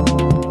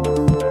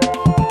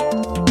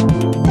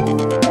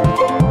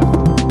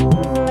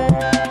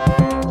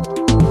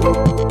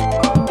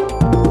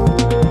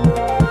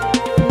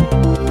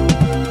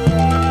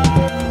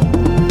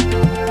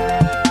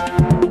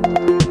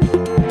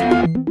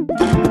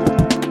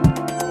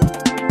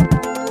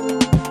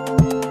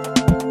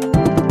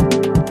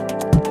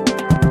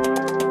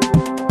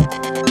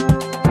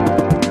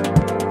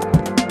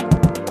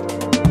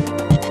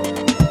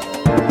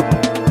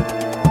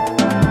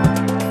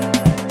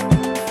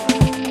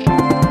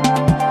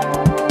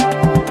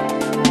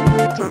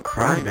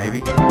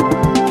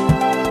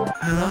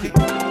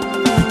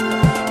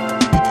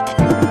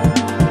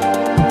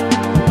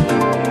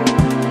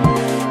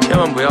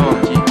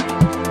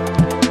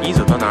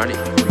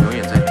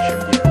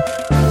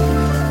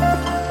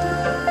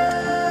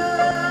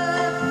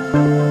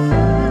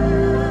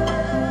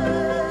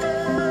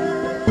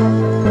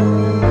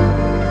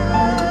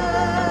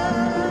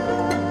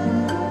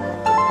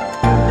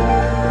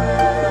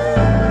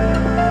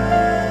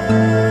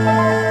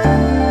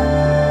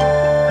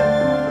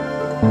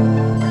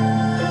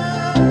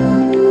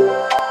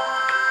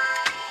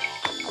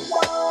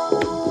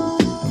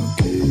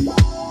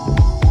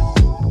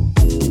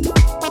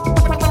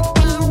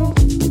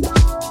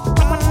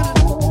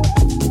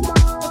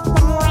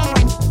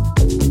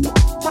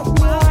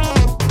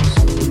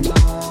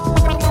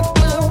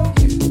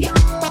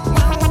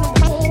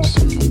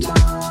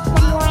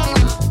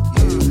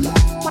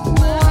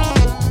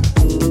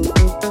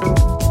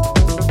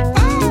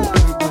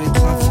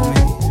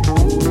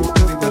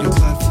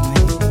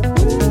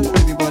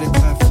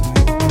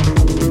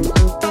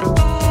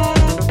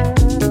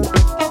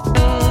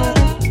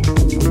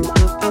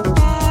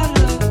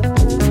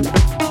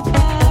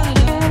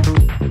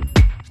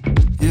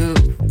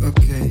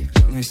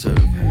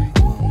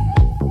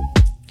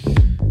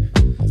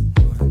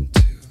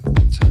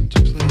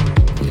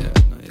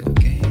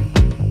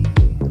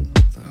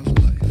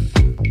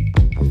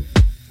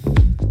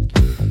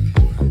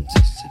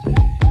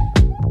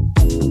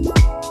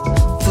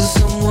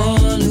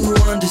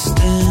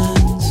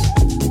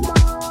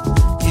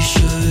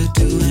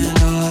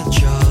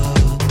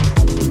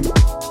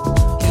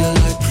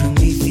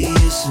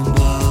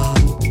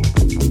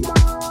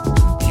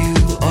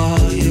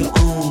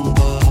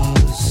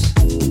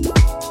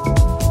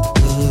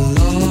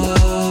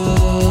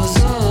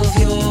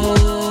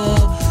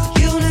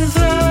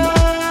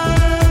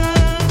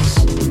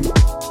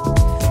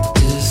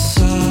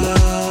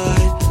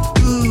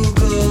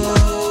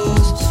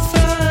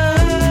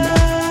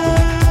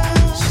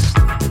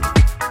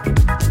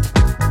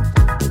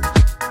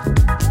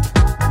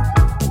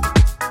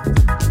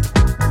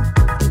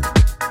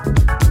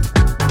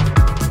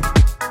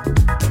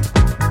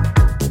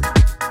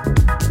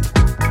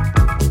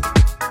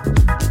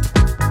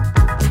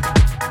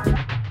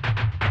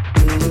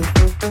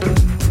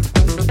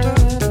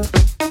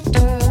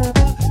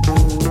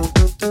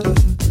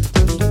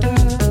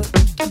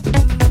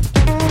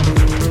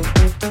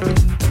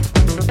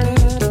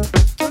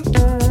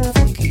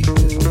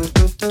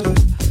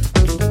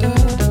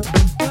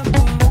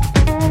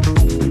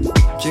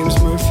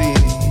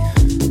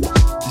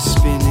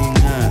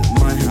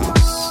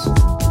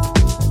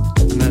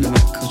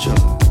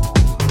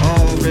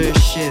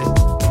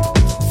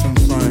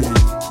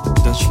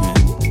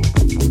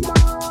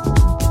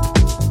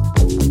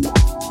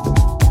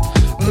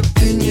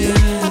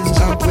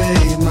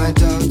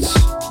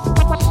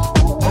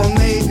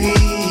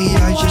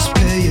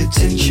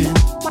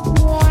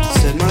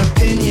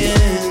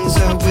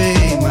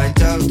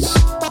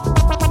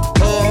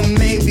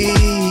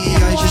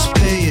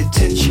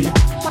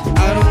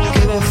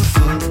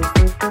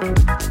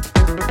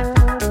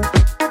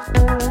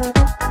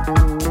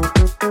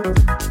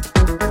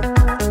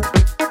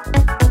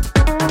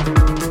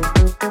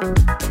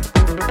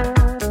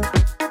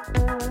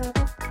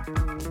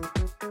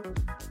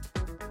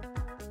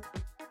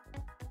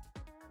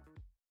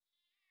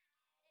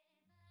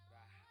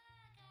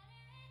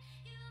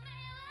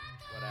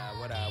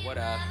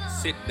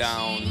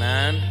 down,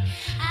 man.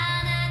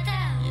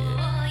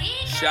 Yeah.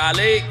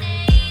 Shalik.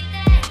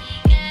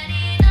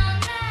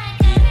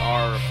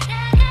 DR.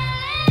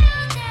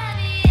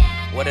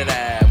 What it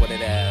at? I'ma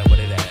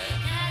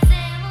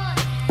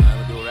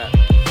do a rap.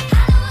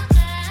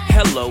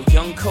 Hello,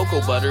 young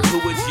cocoa butter,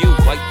 who is you?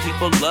 White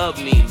people love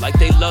me like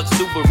they love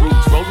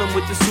Subarus. Rolling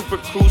with the super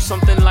crew,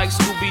 something like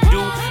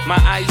Scooby-Doo. My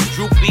eyes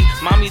droopy,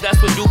 mommy, that's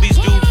what doobies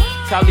do.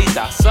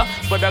 Kalidasa,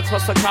 but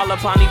across the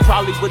Kalapani,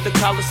 probably with the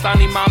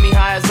Kalistani, mommy,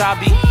 high as I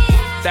be.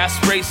 That's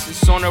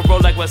racist, on a roll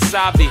like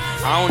wasabi.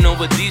 I don't know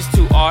what these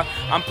two are,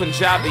 I'm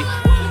Punjabi.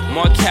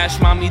 More cash,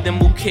 mommy, than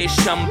Mukesh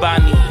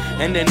Ambani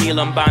and then Neil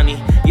Ambani.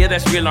 Yeah,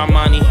 that's real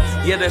Armani.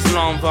 Yeah, that's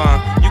Long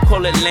Vaughn. You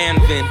call it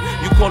Lanvin.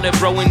 You call it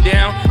broing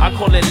down, I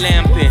call it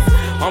lamping.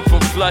 I'm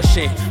from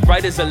Flushing,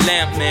 bright as a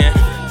lamp, man.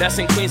 That's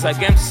in Queens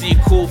like MC,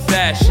 cool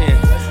fashion.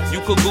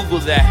 You could Google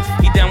that,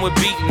 he down with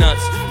beat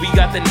nuts. We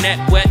got the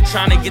net wet,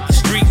 trying to get the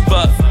street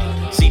buck.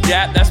 See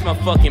that's my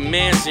fucking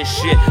mans and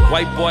shit.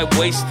 White boy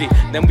wasted,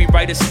 then we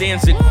write a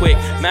stanza quick.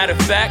 Matter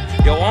of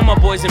fact, yo, all my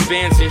boys in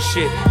bands and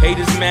shit.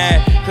 Haters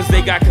mad, cause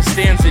they got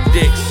Costanza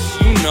dicks.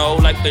 You know,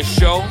 like the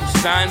show,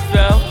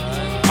 Seinfeld.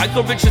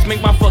 Michael Richards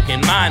make my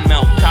fucking mind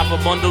melt. Copper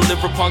bundle,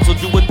 live Rapunzel,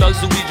 do what thugs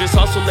do. We just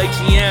hustle,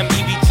 ATM,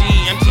 EBT,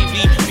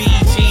 MTV,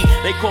 BET.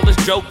 They call us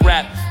joke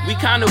rap, we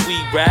kinda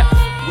weed rap.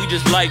 We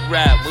just like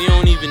rap, we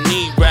don't even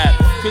need rap.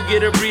 Could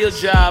get a real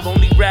job,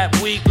 only rap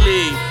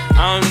weekly.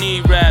 I don't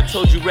need rap,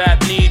 told you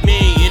rap need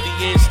me.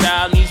 Indian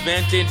style needs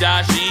vented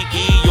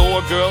dashiki.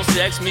 Your girl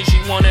sex me, she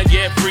wanna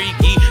get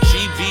freaky.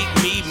 She beat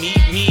me,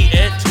 meet me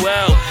at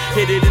 12.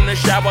 Hit it in the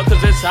shower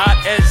cause it's hot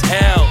as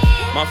hell.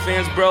 My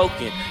fan's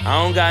broken,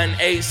 I don't got an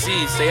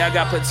AC. Say I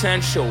got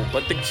potential,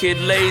 but the kid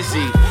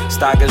lazy.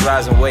 Stock is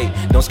rising, wait,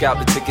 don't scalp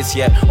the tickets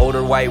yet.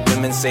 Older white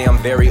women say I'm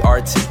very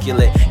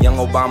articulate. Young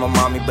Obama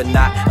mommy, but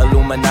not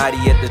Illuminati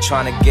yet. They're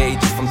trying to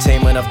gauge if I'm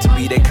tame enough to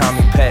be their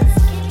common pet.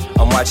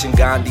 I'm watching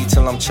Gandhi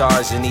till I'm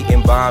charged and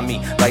eating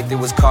Bami like there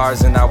was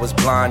cars and I was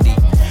Blondie.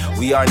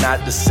 We are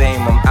not the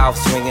same, I'm out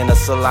swinging a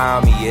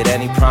salami at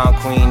any prom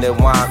queen that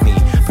want me.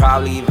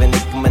 Probably even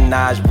Nicki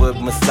Minaj would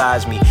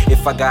massage me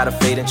if I got a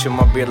fade and trim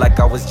my beard like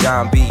I was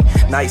John B.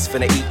 Nice,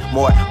 finna eat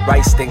more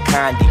rice than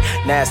candy.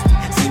 Nasty,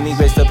 see me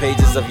grace the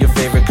pages of your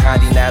favorite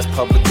Condé Nast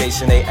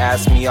publication. They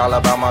ask me all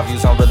about my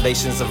views on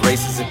relations of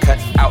races and cut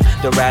out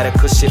the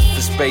radical shit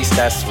for space.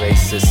 That's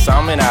racist.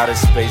 I'm in outer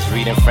space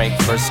reading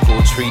Frankfurt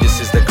School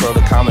treatises that curl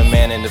the common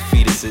man and the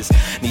fetuses.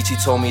 Nietzsche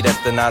told me that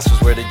the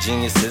nostrils were the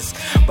geniuses.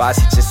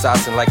 Bossy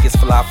chisassin like it's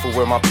falafel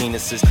where my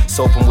penis is.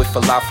 Soap 'em with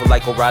falafel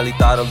like O'Reilly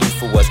thought a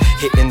loofah was.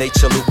 Hitting they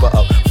chalupa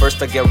up.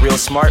 First I get real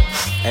smart,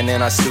 and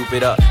then I stoop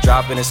it up.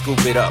 Drop it and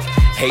scoop it up.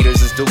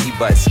 Haters is dookie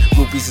butts,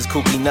 groupies is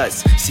kooky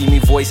nuts. See me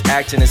voice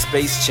acting in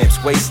space chimps,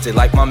 wasted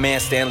like my man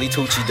Stanley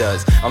Tucci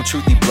does. I'm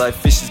truthy blood,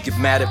 fishes get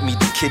mad at me,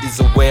 the kid is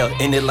a whale.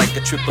 In it like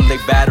a AAA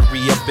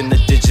battery, up in the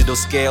digital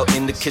scale.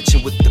 In the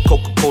kitchen with the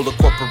Coca-Cola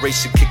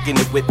Corporation kicking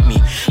it with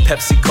me.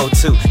 PepsiCo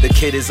too, the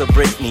kid is a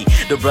Britney.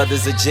 The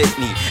brother's a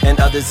Jitney, and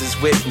others is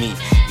with me.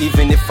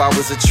 Even if I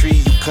was a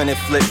tree, you couldn't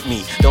flip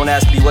me. Don't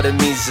ask me what it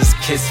means, just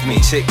kiss me.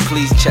 Chick,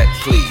 please, check,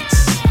 please.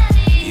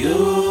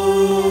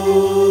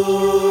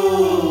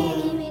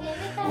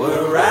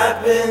 We're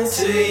rapping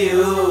to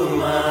you,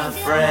 my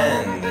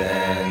friend,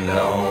 and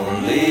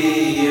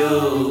only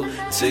you,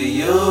 to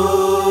you.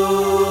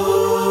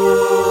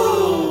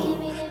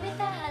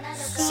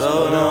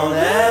 So don't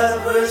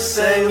ever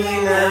say we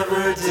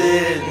never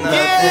did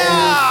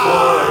nothing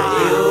for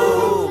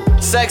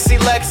you. Sexy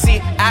Lexi,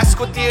 ask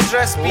what the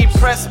address be.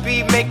 Press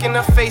B, making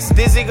a face,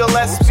 Dizzy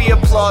Gillespie.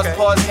 Applause,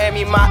 pause, hand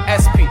me my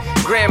SP.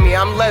 Grammy,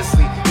 I'm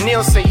Leslie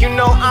Nielsen, you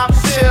know I'm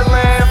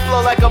chillin'.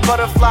 Flow like a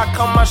butterfly,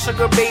 come my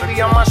sugar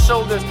baby on my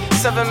shoulders.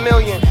 7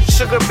 million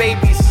sugar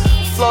babies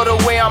float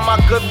away on my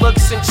good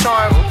looks and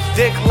charm.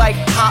 Dick like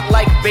hot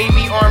like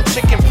baby arm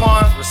chicken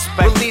parm.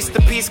 Respect. Release the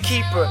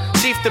peacekeeper,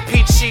 chief the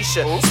peach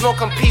shisha.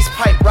 Smoke 'em peace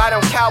pipe, ride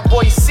on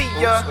cowboy, see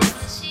ya.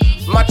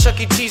 My Chuck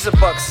E. Cheese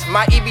bucks,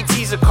 my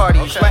EBTs are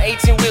cardies, my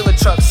 18-wheeler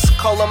trucks,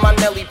 call up my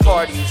Nelly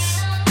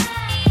parties.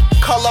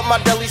 Call up my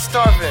deli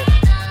starving.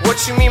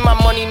 What you mean my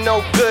money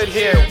no good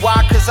here?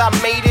 Why? Cause I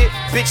made it,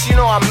 bitch, you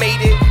know I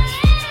made it.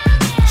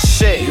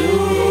 Shit.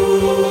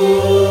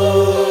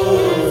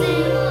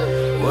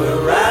 We're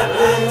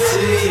rapping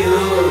to you,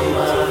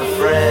 my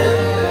friend,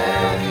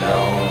 and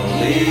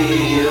only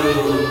you,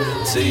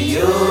 to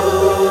you.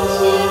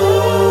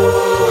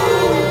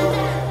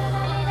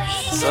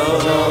 So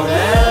don't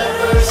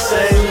ever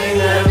say we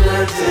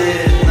never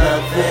did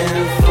nothing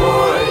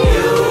for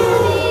you.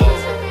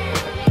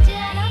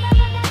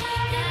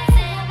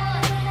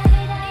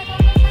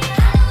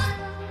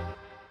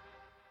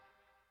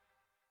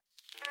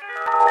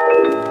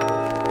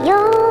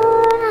 Your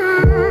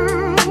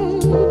eyes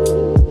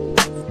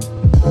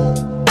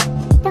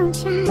don't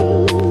shine,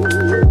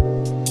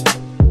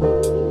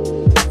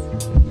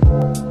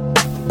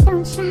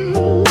 don't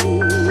shine.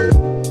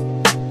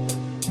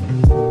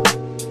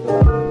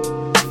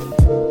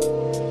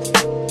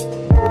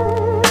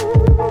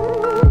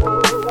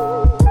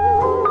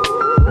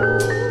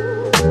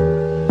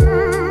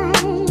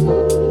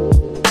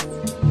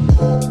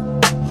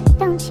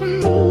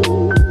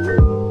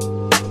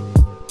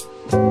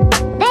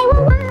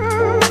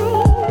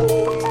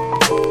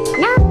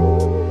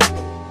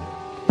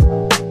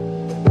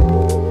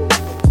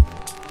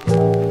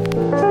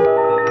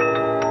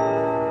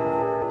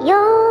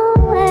 Your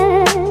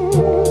words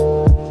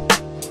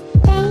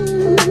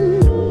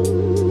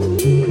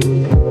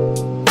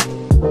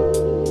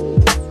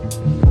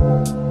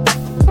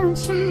don't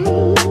shine.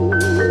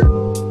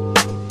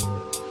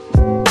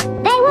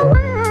 They were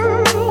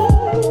mine.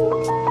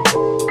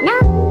 No.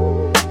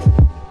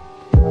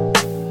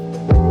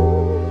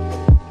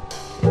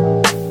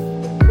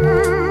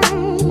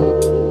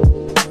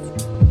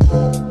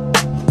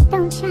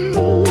 Don't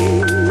shine.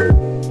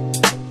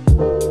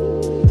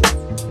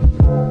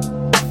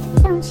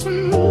 Don't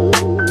shine.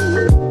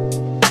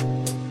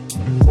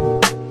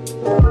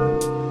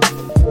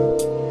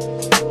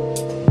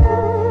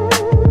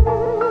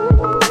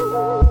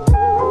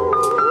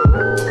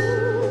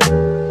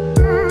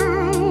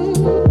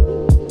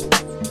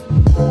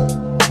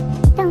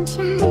 Don't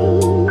shine.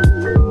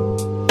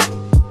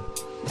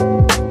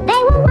 They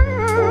were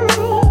mine.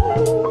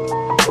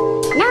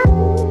 No.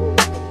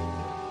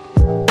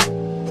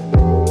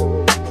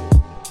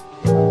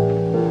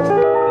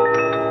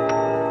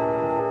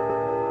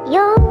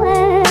 Your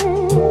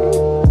words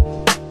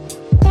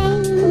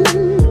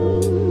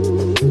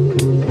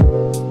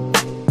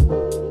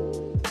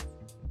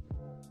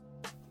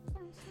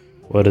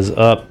What is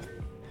up?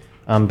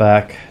 I'm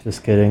back.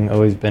 Just kidding.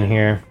 Always been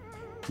here.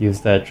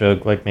 Used that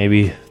joke like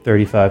maybe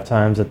 35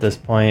 times at this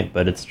point,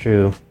 but it's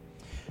true.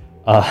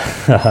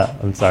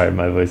 I'm sorry,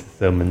 my voice is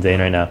so mundane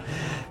right now.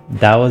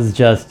 That was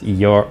just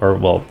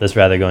this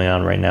rather going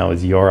on right now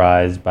is Your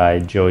Eyes by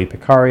Joey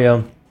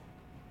Picario.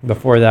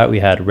 Before that, we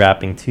had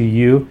Rapping to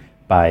You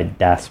by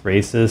Das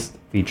Racist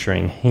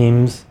featuring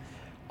Hymns.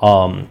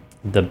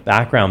 The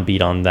background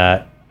beat on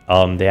that,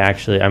 they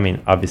actually,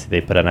 obviously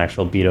they put an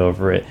actual beat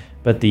over it,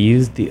 but they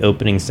used the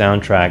opening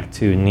soundtrack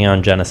to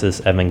Neon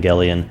Genesis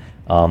Evangelion,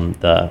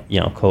 the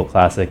cult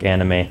classic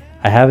anime.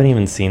 I haven't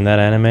even seen that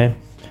anime,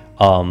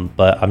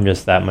 but I'm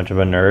just that much of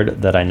a nerd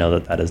that I know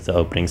that is the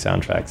opening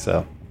soundtrack.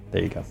 So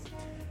there you go.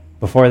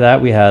 Before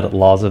that, we had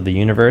Laws of the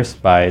Universe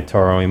by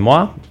Toro y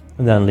Moi.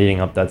 And then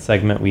leading up that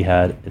segment, we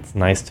had It's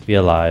Nice to Be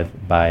Alive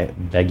by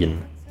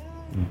Begin.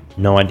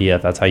 No idea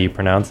if that's how you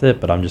pronounce it,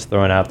 but I'm just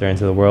throwing it out there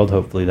into the world.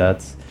 Hopefully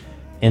that's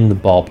in the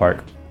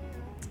ballpark.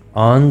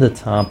 On the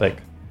topic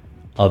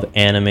of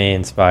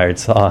anime-inspired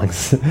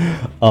songs,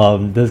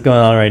 this going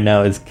on right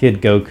now is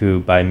Kid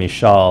Goku by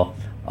Mishal.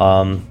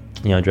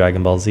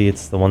 Dragon Ball Z,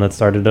 it's the one that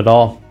started it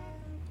all.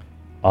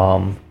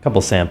 A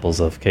couple samples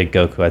of Kid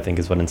Goku, I think,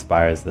 is what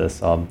inspires this.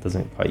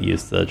 Doesn't quite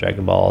use the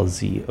Dragon Ball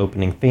Z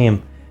opening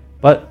theme,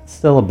 but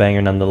still a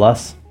banger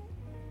nonetheless.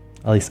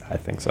 At least I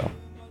think so.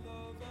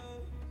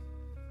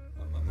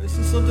 I'm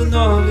missing something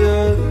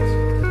obvious.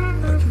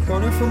 I keep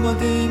running from my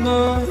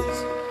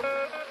demons,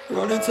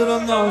 running till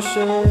I'm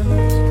nauseous,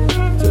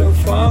 till I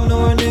find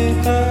nowhere near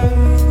her.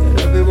 And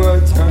everywhere I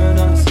turn,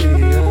 I see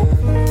her.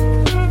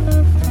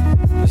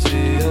 I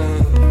see her,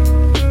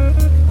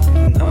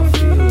 and I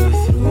feel her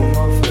through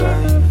my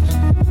veins.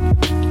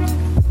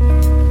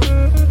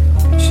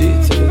 She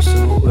takes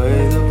away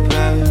the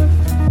pain.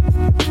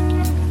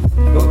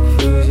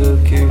 Refuse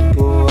keep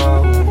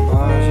out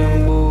Majin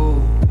Buu.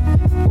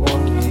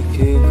 Want me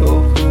Kid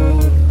Goku,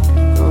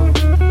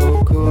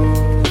 Goku.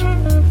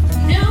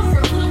 Now for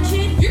a little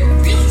kid, you're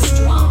really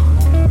strong.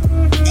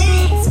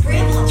 Thanks,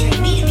 Grandpa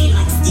trained me to be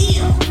like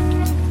steel.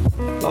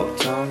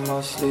 Locked on my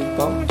sleep,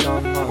 locked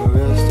on my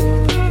wrist and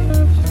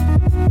knees.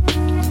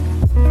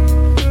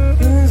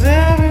 'Cause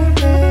every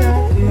day I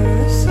feel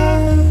the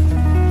same.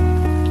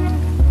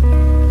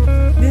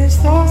 These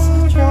thoughts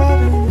are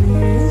driving me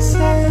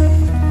insane.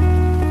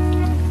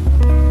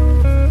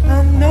 I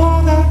know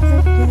that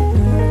it will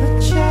never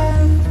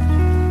change.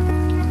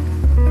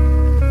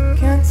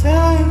 Can't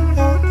tell you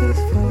about this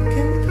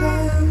fucking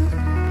pain.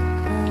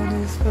 All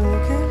this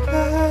fucking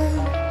pain.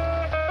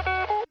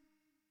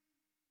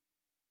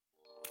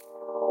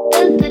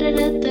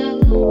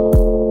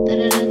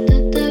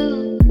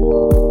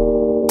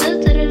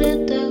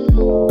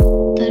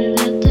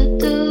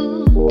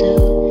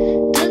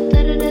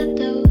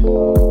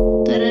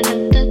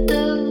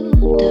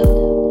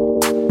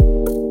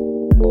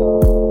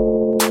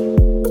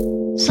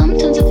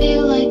 Sometimes I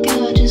feel like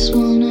I just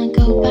wanna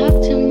go back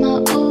to my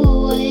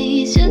old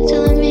ways. You're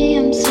telling me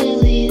I'm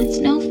silly, it's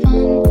no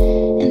fun.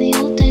 In the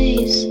old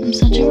days, I'm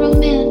such a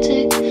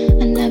romantic.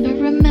 I never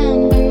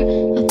remember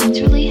how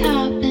things really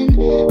happen.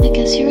 I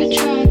guess you're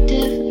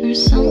attractive or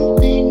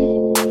something.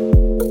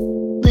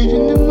 Live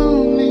in the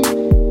moment,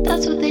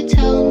 that's what they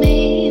tell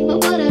me.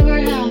 But whatever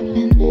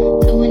happened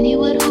to when you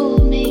would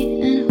hold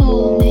me and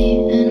hold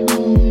me and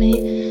hold me?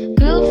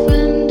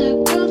 Girlfriend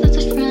or girl that's a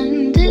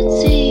friend,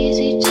 it's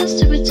easy just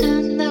to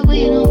pretend that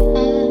we don't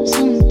have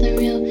something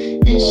real.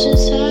 It's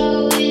just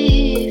how we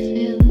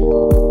feel.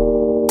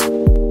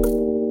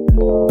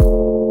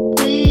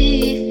 We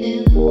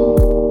feel.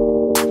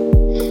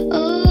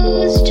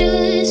 Oh, it's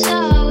just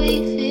how we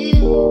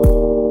feel.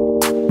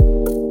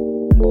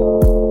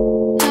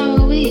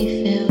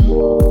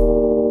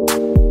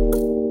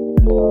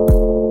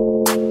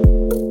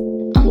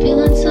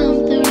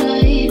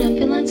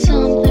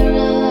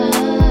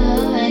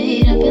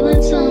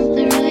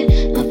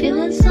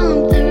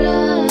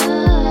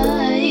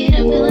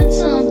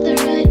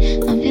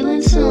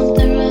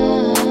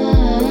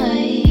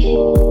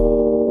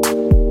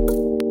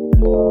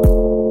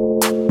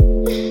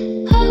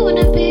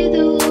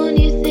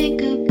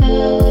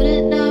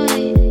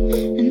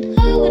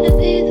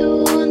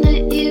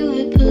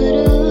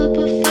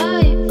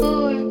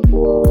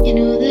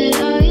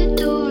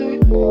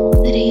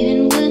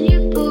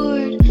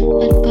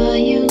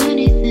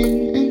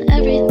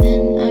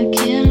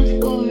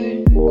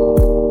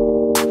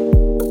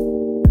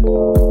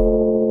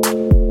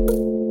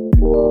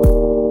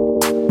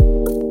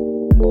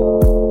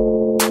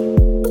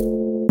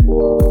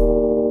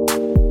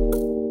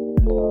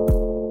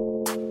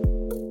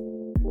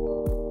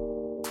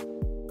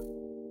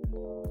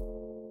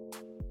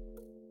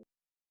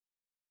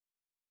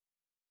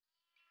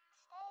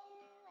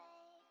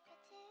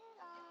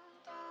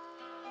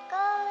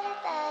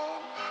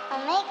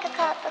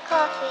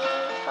 coffee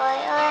for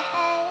your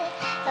head.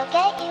 They'll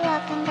get you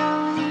up and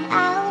going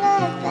out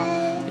of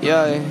bed.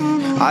 Yeah,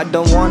 I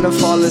don't wanna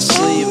fall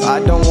asleep, I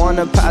don't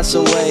wanna pass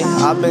away.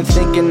 I've been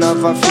thinking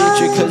of our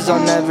future cause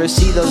I'll never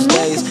see those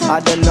days.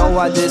 I don't know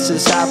why this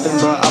has happened,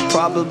 but I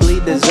probably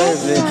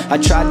deserve it. I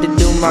tried to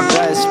do my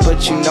best,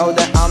 but you know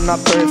that I'm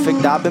not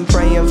perfect. I've been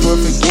praying for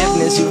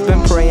forgiveness, you've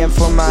been praying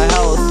for my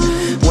health.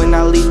 When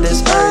I leave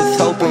this earth,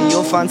 hoping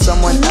you'll find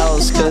someone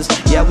else. Cause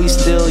yeah, we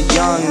still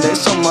young,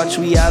 there's so much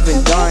we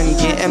haven't done.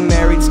 Getting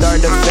married,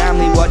 start a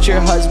family, watch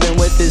your husband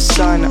with his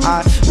son.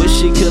 I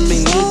wish it could be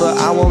me, but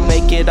I won't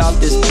make it off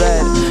this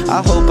bed.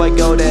 I hope I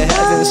go to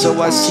heaven,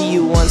 so I see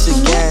you once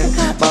again.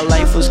 My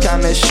life was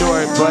kinda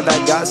short, but I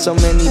got so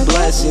many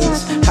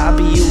blessings.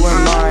 Happy you were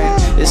mine,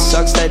 it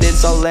sucks that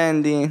it's all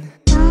ending.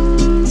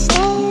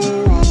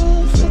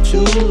 For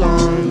too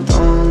long,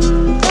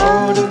 don't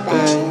go to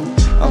bed.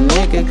 I'll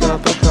make a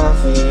cup of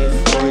coffee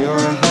for your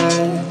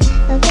head.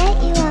 They'll get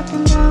you up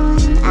and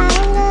going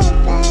out of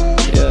bed.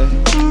 Yeah,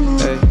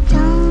 hey.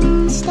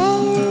 Don't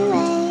stay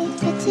awake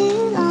for too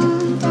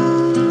long.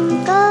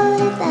 Don't go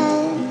to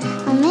bed.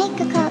 I'll make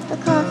a cup of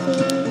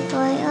coffee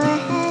for your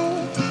head.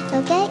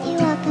 They'll get you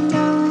up and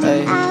going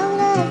Hey. out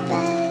of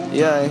bed.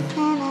 Yeah,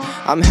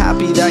 I'm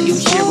happy that you're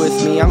here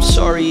with me. I'm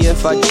sorry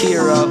if I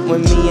tear up.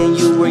 When me and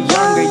you were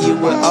younger, you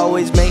would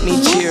always make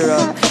me cheer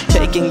up.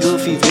 Taking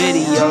goofy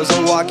videos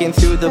and walking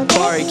through the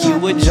park. You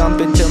would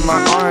jump into my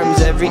arms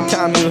every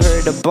time you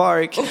heard a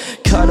bark.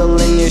 Cuddle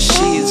in your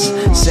sheets,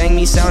 sang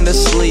me sound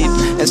asleep,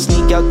 and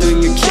sneak out through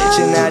your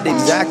kitchen at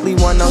exactly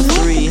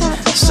 1:03.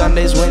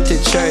 Sundays went to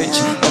church,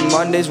 and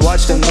Mondays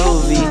watched a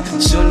movie.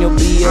 Soon you'll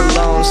be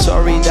alone,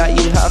 sorry that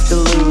you have to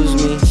lose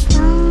me.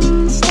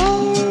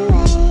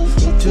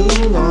 For too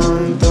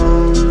long,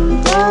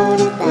 don't go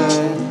to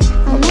bed.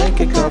 I'll make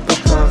a cup of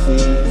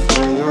coffee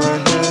for your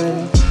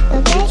head.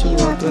 I'll get you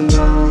up and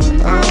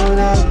going out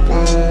of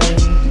bed.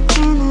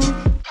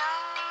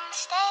 Don't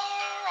stay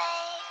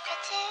awake for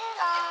too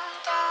long.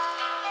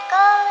 Don't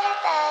go to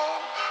bed.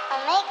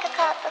 I'll make a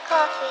cup of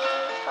coffee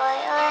for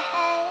your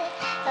head.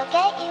 They'll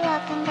get you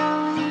up and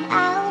going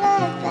out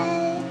of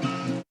bed.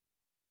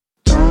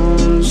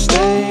 Don't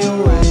stay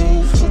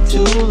awake for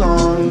too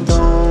long,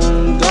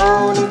 don't go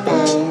to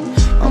bed.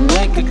 I'll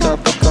make a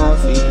cup of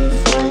coffee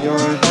for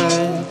your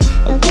head.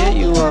 I'll get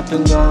you up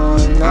and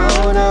going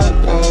out of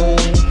bed.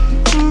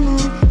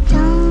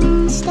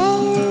 Don't stay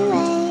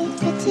awake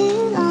for too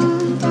long.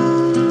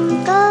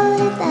 Don't go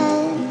to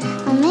bed.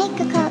 I'll make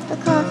a cup of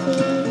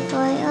coffee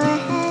for your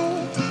head.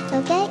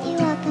 They'll get you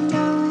up and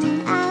going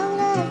out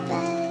of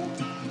bed.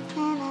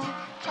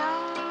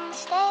 Don't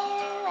stay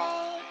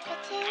awake for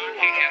too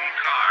long.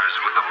 Cars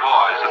with the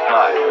boys at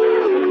night.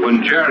 When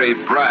Jerry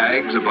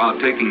brags about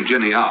taking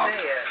Ginny out,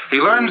 he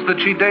learns that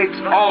she dates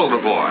all the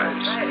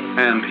boys,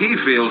 and he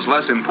feels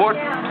less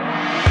important.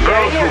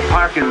 Girls who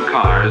park in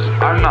cars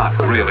are not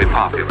really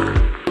popular.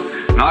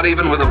 Not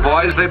even with the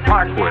boys they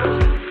park with.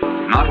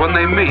 Not when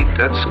they meet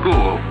at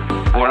school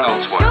or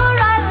elsewhere.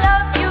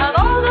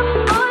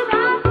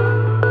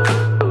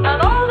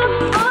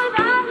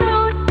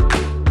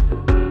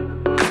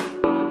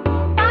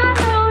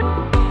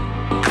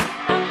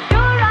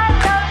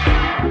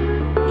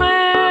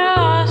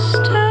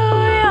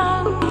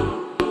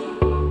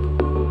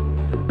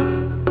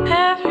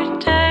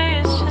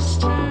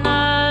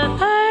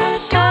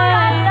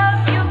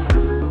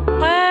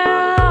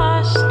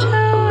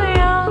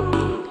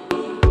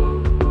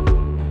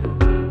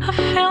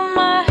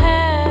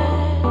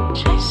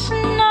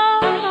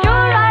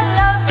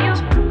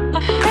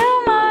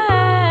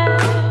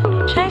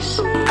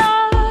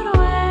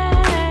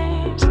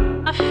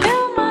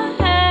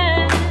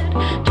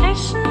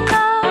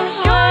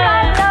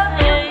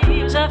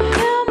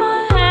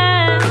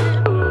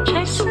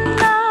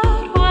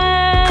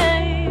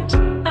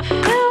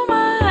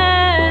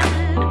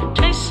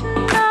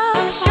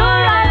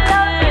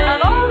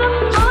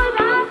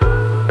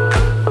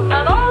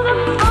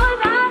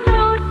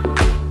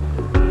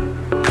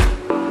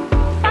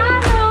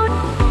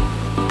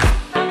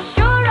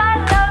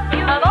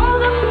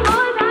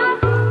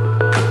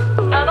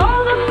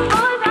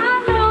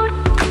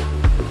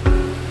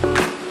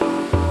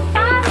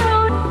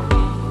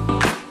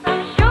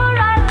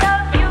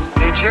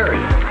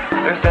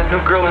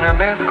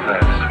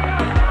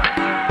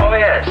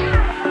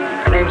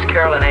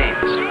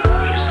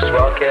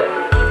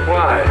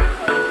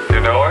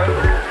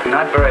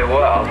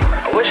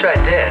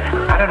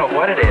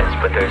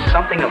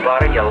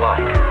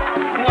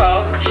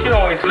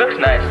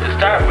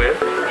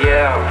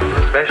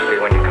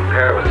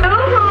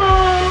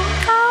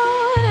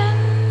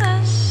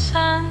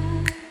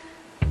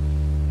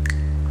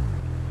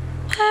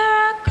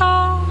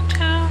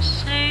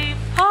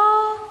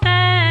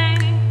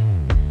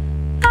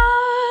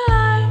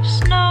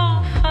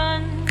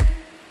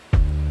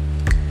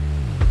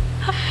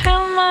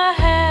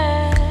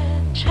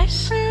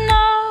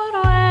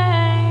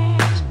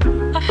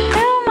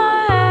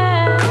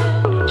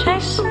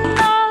 Chasing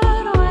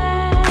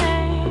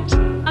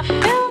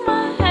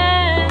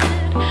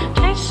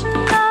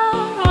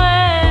out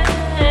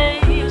waves.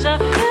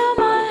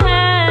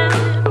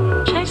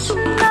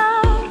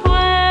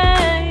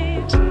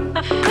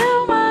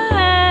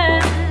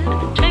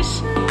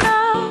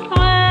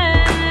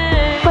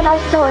 I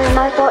saw him,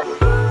 I thought,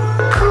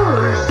 of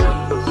course.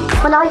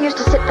 When I used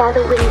to sit by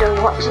the window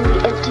watching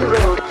the empty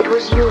road, it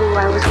was you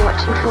I was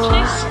watching for.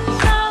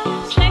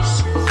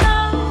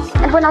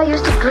 And when I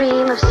used to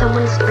dream of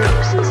someone's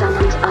lips and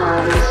someone's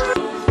arms,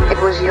 it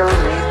was your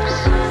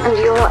lips and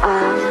your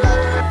arms.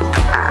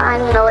 I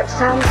know it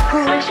sounds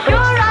foolish, but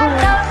it's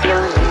true.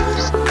 Your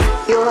lips,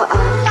 your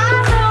arms.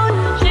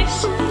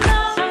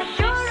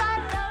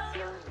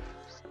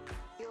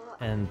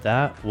 And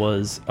that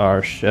was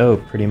our show,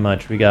 pretty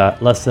much. We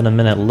got less than a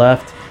minute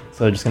left,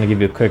 so just going to give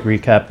you a quick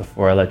recap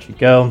before I let you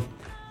go.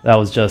 That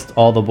was just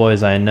All the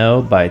Boys I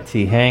Know by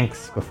T.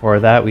 Hanks. Before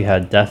that, we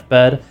had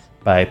Deathbed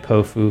by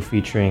Pofu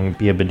featuring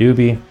Bia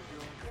Badoobie.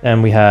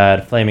 Then we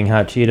had Flaming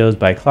Hot Cheetos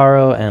by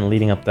Claro, and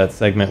leading up that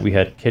segment, we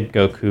had Kid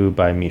Goku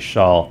by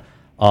Mishal.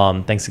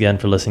 Thanks again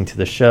for listening to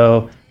the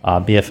show.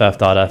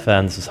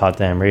 BFF.FM, this is Hot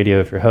Damn Radio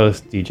with your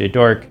host, DJ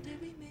Dork.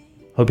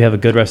 Hope you have a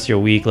good rest of your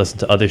week. Listen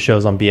to other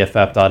shows on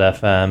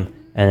BFF.FM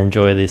and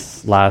enjoy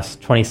this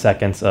last 20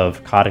 seconds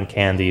of Cotton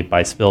Candy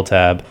by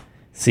Spilltab.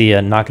 See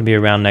ya. Not going to be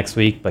around next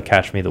week, but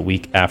catch me the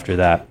week after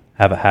that.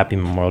 Have a happy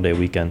Memorial Day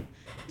weekend.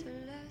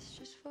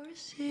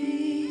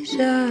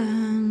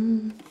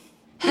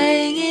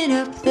 Hanging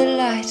up the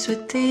lights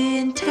with the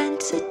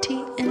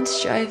intensity and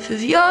strife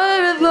of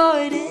your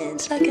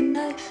avoidance like a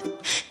knife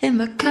in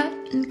my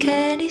cotton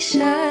candy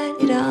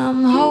side.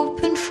 I'm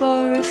hoping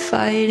for a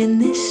fight in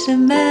this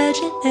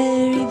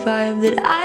imaginary vibe that I